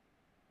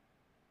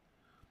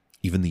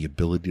 Even the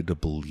ability to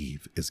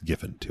believe is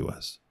given to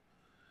us.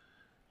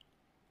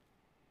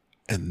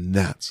 And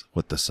that's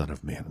what the Son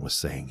of Man was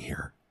saying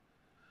here,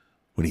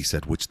 when he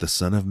said, which the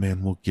Son of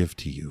Man will give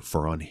to you,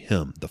 for on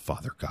him the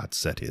Father God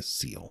set his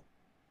seal.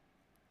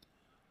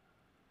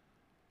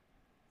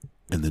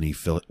 And then he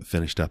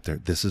finished up there,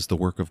 this is the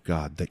work of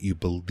God, that you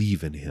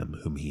believe in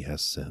him whom he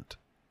has sent.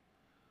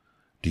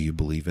 Do you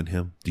believe in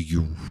him? Do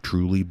you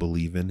truly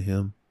believe in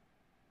him?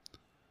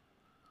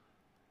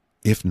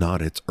 If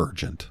not, it's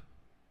urgent.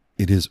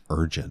 It is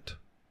urgent.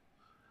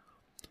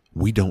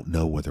 We don't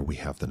know whether we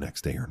have the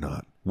next day or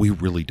not. We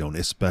really don't,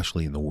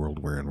 especially in the world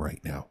we're in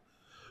right now.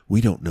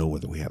 We don't know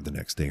whether we have the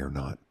next day or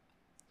not.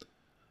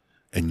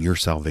 And your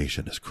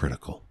salvation is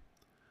critical.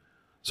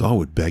 So I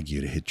would beg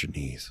you to hit your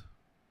knees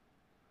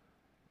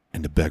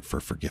and to beg for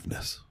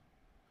forgiveness.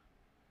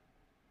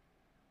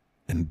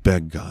 And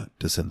beg God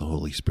to send the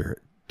Holy Spirit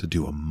to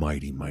do a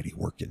mighty, mighty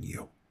work in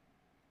you.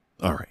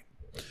 All right.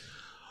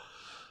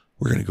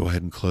 We're going to go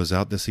ahead and close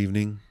out this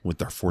evening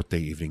with our fourth day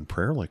evening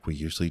prayer like we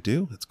usually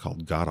do. It's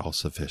called God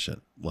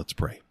All-Sufficient. Let's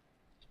pray.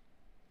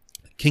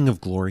 King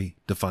of glory,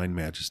 divine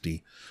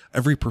majesty,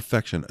 every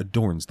perfection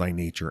adorns thy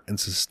nature and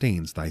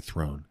sustains thy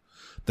throne.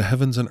 The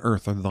heavens and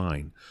earth are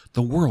thine.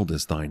 The world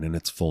is thine in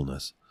its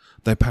fullness.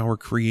 Thy power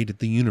created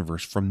the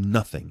universe from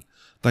nothing.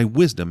 Thy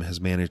wisdom has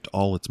managed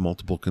all its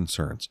multiple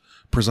concerns,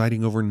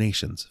 presiding over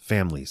nations,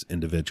 families,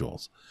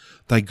 individuals.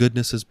 Thy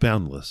goodness is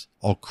boundless.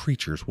 All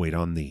creatures wait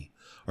on thee,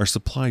 are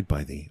supplied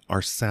by thee,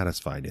 are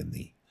satisfied in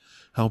thee.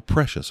 How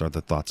precious are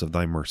the thoughts of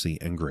thy mercy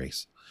and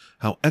grace.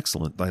 How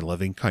excellent thy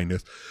loving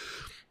kindness,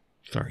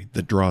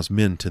 that draws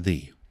men to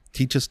thee.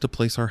 Teach us to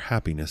place our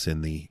happiness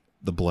in thee,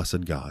 the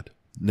blessed God,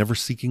 never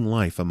seeking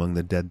life among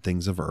the dead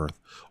things of earth,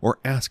 or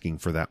asking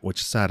for that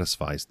which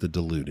satisfies the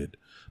deluded.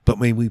 But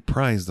may we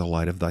prize the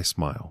light of thy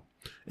smile,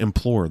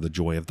 implore the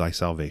joy of thy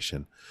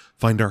salvation,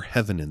 find our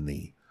heaven in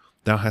thee.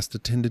 Thou hast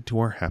attended to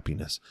our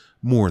happiness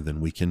more than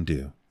we can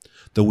do.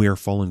 Though we are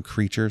fallen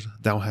creatures,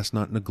 thou hast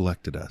not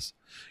neglected us.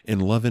 In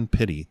love and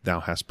pity thou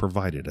hast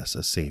provided us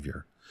a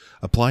Savior.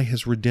 Apply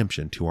his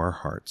redemption to our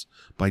hearts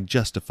by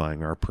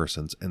justifying our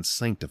persons and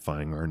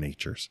sanctifying our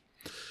natures.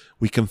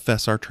 We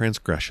confess our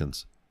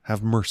transgressions.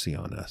 Have mercy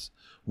on us.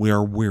 We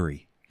are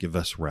weary. Give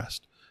us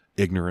rest.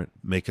 Ignorant,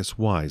 make us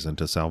wise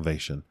unto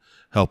salvation.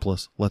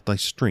 Helpless, let thy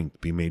strength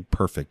be made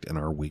perfect in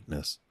our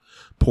weakness.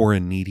 Poor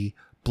and needy,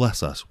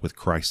 bless us with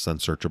Christ's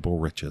unsearchable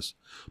riches.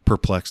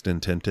 Perplexed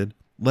and tempted,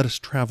 let us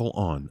travel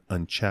on,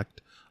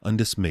 unchecked,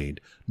 undismayed,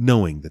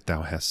 knowing that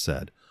thou hast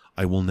said,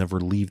 I will never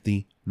leave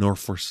thee nor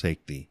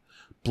forsake thee.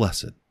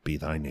 Blessed be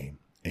thy name.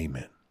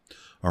 Amen.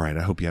 All right,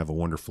 I hope you have a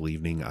wonderful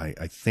evening. I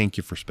thank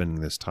you for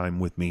spending this time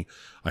with me.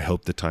 I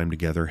hope the time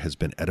together has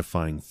been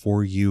edifying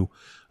for you.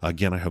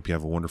 Again, I hope you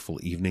have a wonderful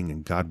evening,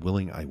 and God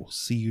willing, I will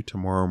see you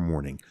tomorrow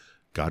morning.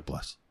 God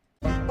bless.